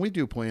sure that when we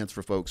do plans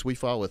for folks, we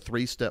follow a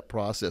 3-step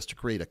process to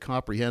create a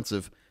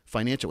comprehensive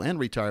financial and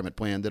retirement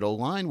plan that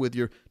align with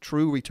your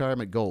true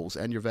retirement goals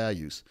and your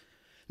values.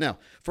 Now,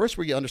 first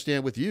we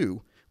understand with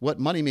you what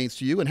money means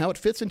to you and how it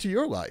fits into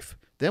your life.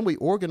 Then we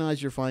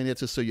organize your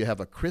finances so you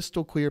have a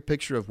crystal clear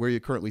picture of where you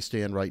currently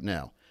stand right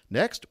now.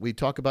 Next, we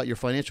talk about your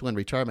financial and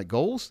retirement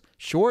goals,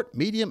 short,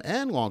 medium,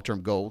 and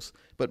long-term goals.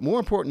 But more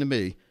important to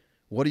me,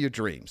 what are your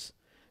dreams?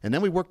 And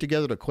then we work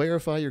together to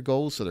clarify your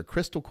goals so they're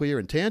crystal clear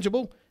and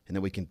tangible, and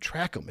then we can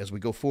track them as we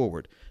go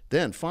forward.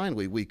 Then,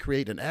 finally, we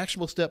create an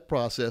actionable step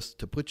process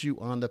to put you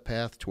on the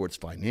path towards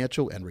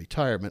financial and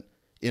retirement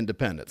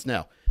independence.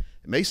 Now,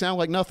 it may sound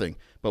like nothing,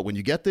 but when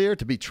you get there,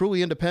 to be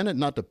truly independent,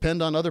 not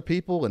depend on other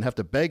people and have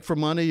to beg for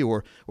money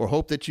or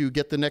hope that you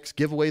get the next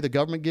giveaway the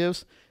government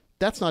gives,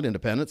 that's not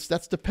independence,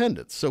 that's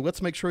dependence. So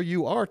let's make sure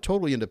you are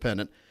totally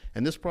independent,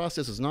 and this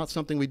process is not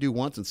something we do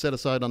once and set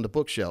aside on the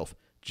bookshelf.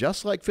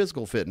 Just like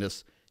physical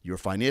fitness, your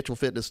financial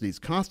fitness needs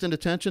constant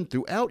attention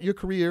throughout your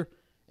career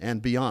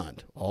and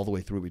beyond, all the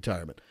way through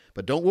retirement.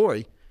 But don't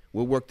worry,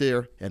 we'll work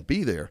there and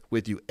be there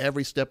with you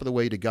every step of the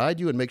way to guide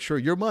you and make sure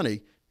your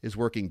money is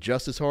working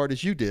just as hard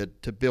as you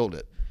did to build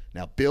it.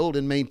 Now, build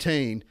and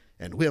maintain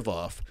and live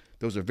off,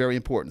 those are very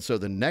important. So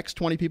the next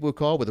 20 people who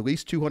call with at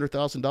least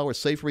 $200,000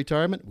 safe for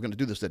retirement, we're going to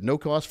do this at no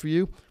cost for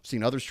you. I've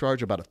seen others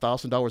charge about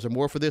 $1,000 or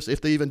more for this,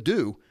 if they even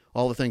do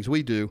all the things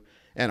we do.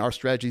 And our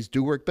strategies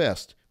do work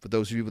best for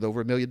those of you with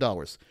over $1 million.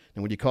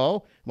 And when you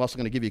call, I'm also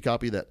going to give you a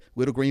copy of that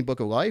Little Green Book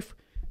of Life,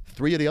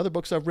 3 of the other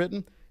books I've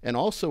written, and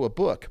also a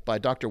book by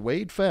Dr.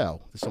 Wade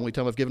Pfau. This is the only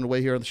time I've given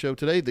away here on the show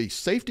today. The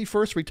Safety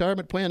First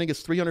Retirement Planning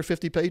is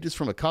 350 pages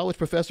from a college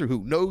professor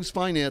who knows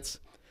finance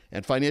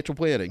and financial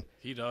planning.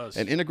 He does.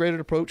 An integrated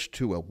approach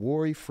to a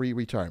worry-free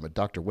retirement.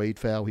 Dr. Wade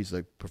Pfau, he's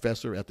a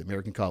professor at the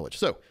American College.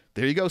 So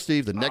there you go,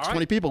 Steve. The next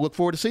 20 people. Look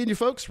forward to seeing you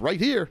folks right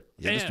here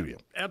in the studio.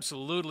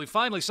 Absolutely.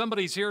 Finally,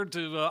 somebody's here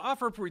to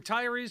offer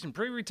retirees and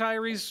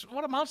pre-retirees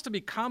what amounts to be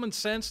common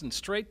sense and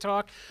straight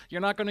talk. You're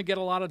not going to get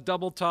a lot of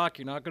double talk.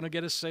 You're not going to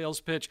get a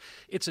sales pitch.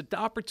 It's an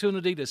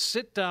opportunity to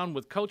sit down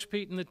with Coach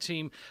Pete and the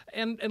team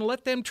and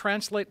let them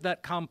translate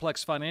that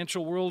complex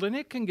financial world, and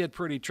it can get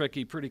pretty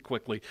tricky pretty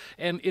quickly.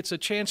 And it's a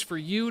chance for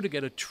you to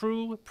get a true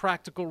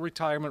practical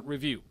retirement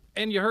review.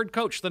 And you heard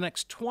Coach, the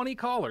next 20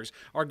 callers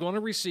are going to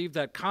receive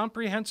that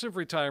comprehensive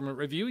retirement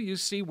review. You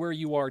see where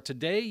you are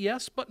today,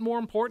 yes, but more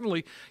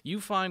importantly, you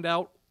find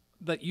out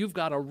that you've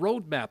got a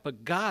roadmap, a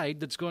guide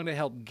that's going to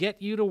help get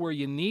you to where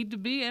you need to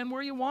be and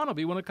where you want to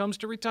be when it comes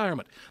to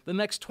retirement. The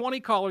next 20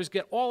 callers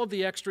get all of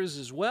the extras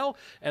as well,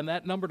 and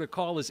that number to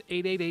call is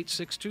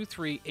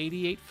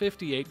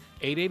 888-623-8858,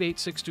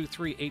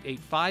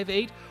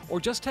 888-623-8858,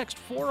 or just text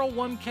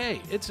 401k.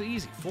 It's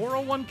easy,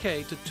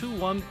 401k to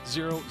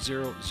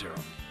 21000.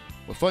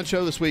 Well, fun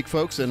show this week,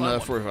 folks. And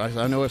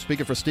I know I'm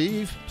speaking for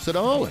Steve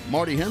Siddall and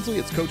Marty Hensley.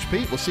 It's Coach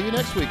Pete. We'll see you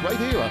next week right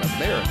here on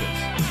America's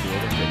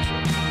 401k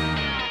Show.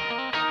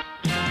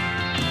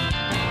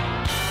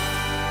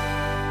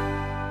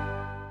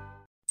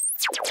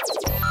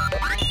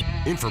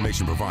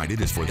 Information provided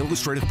is for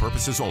illustrative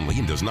purposes only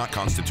and does not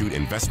constitute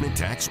investment,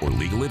 tax, or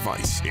legal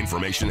advice.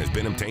 Information has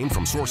been obtained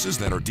from sources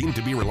that are deemed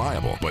to be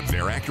reliable, but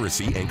their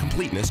accuracy and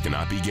completeness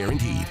cannot be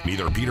guaranteed.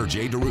 Neither Peter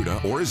J.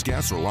 D'Arruda or his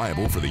guests are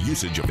liable for the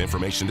usage of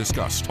information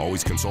discussed.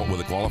 Always consult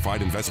with a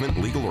qualified investment,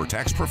 legal, or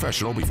tax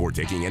professional before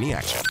taking any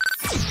action.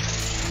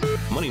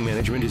 Money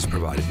management is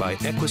provided by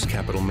Equus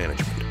Capital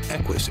Management.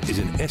 Equus is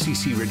an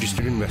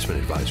SEC-registered investment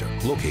advisor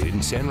located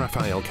in San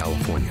Rafael,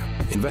 California.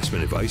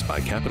 Investment advice by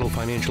Capital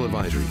Financial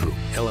Advisory Group,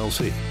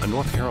 LLC, a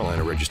North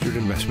Carolina-registered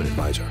investment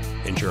advisor.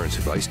 Insurance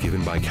advice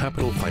given by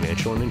Capital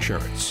Financial and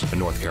Insurance, a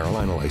North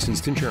Carolina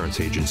licensed insurance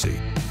agency.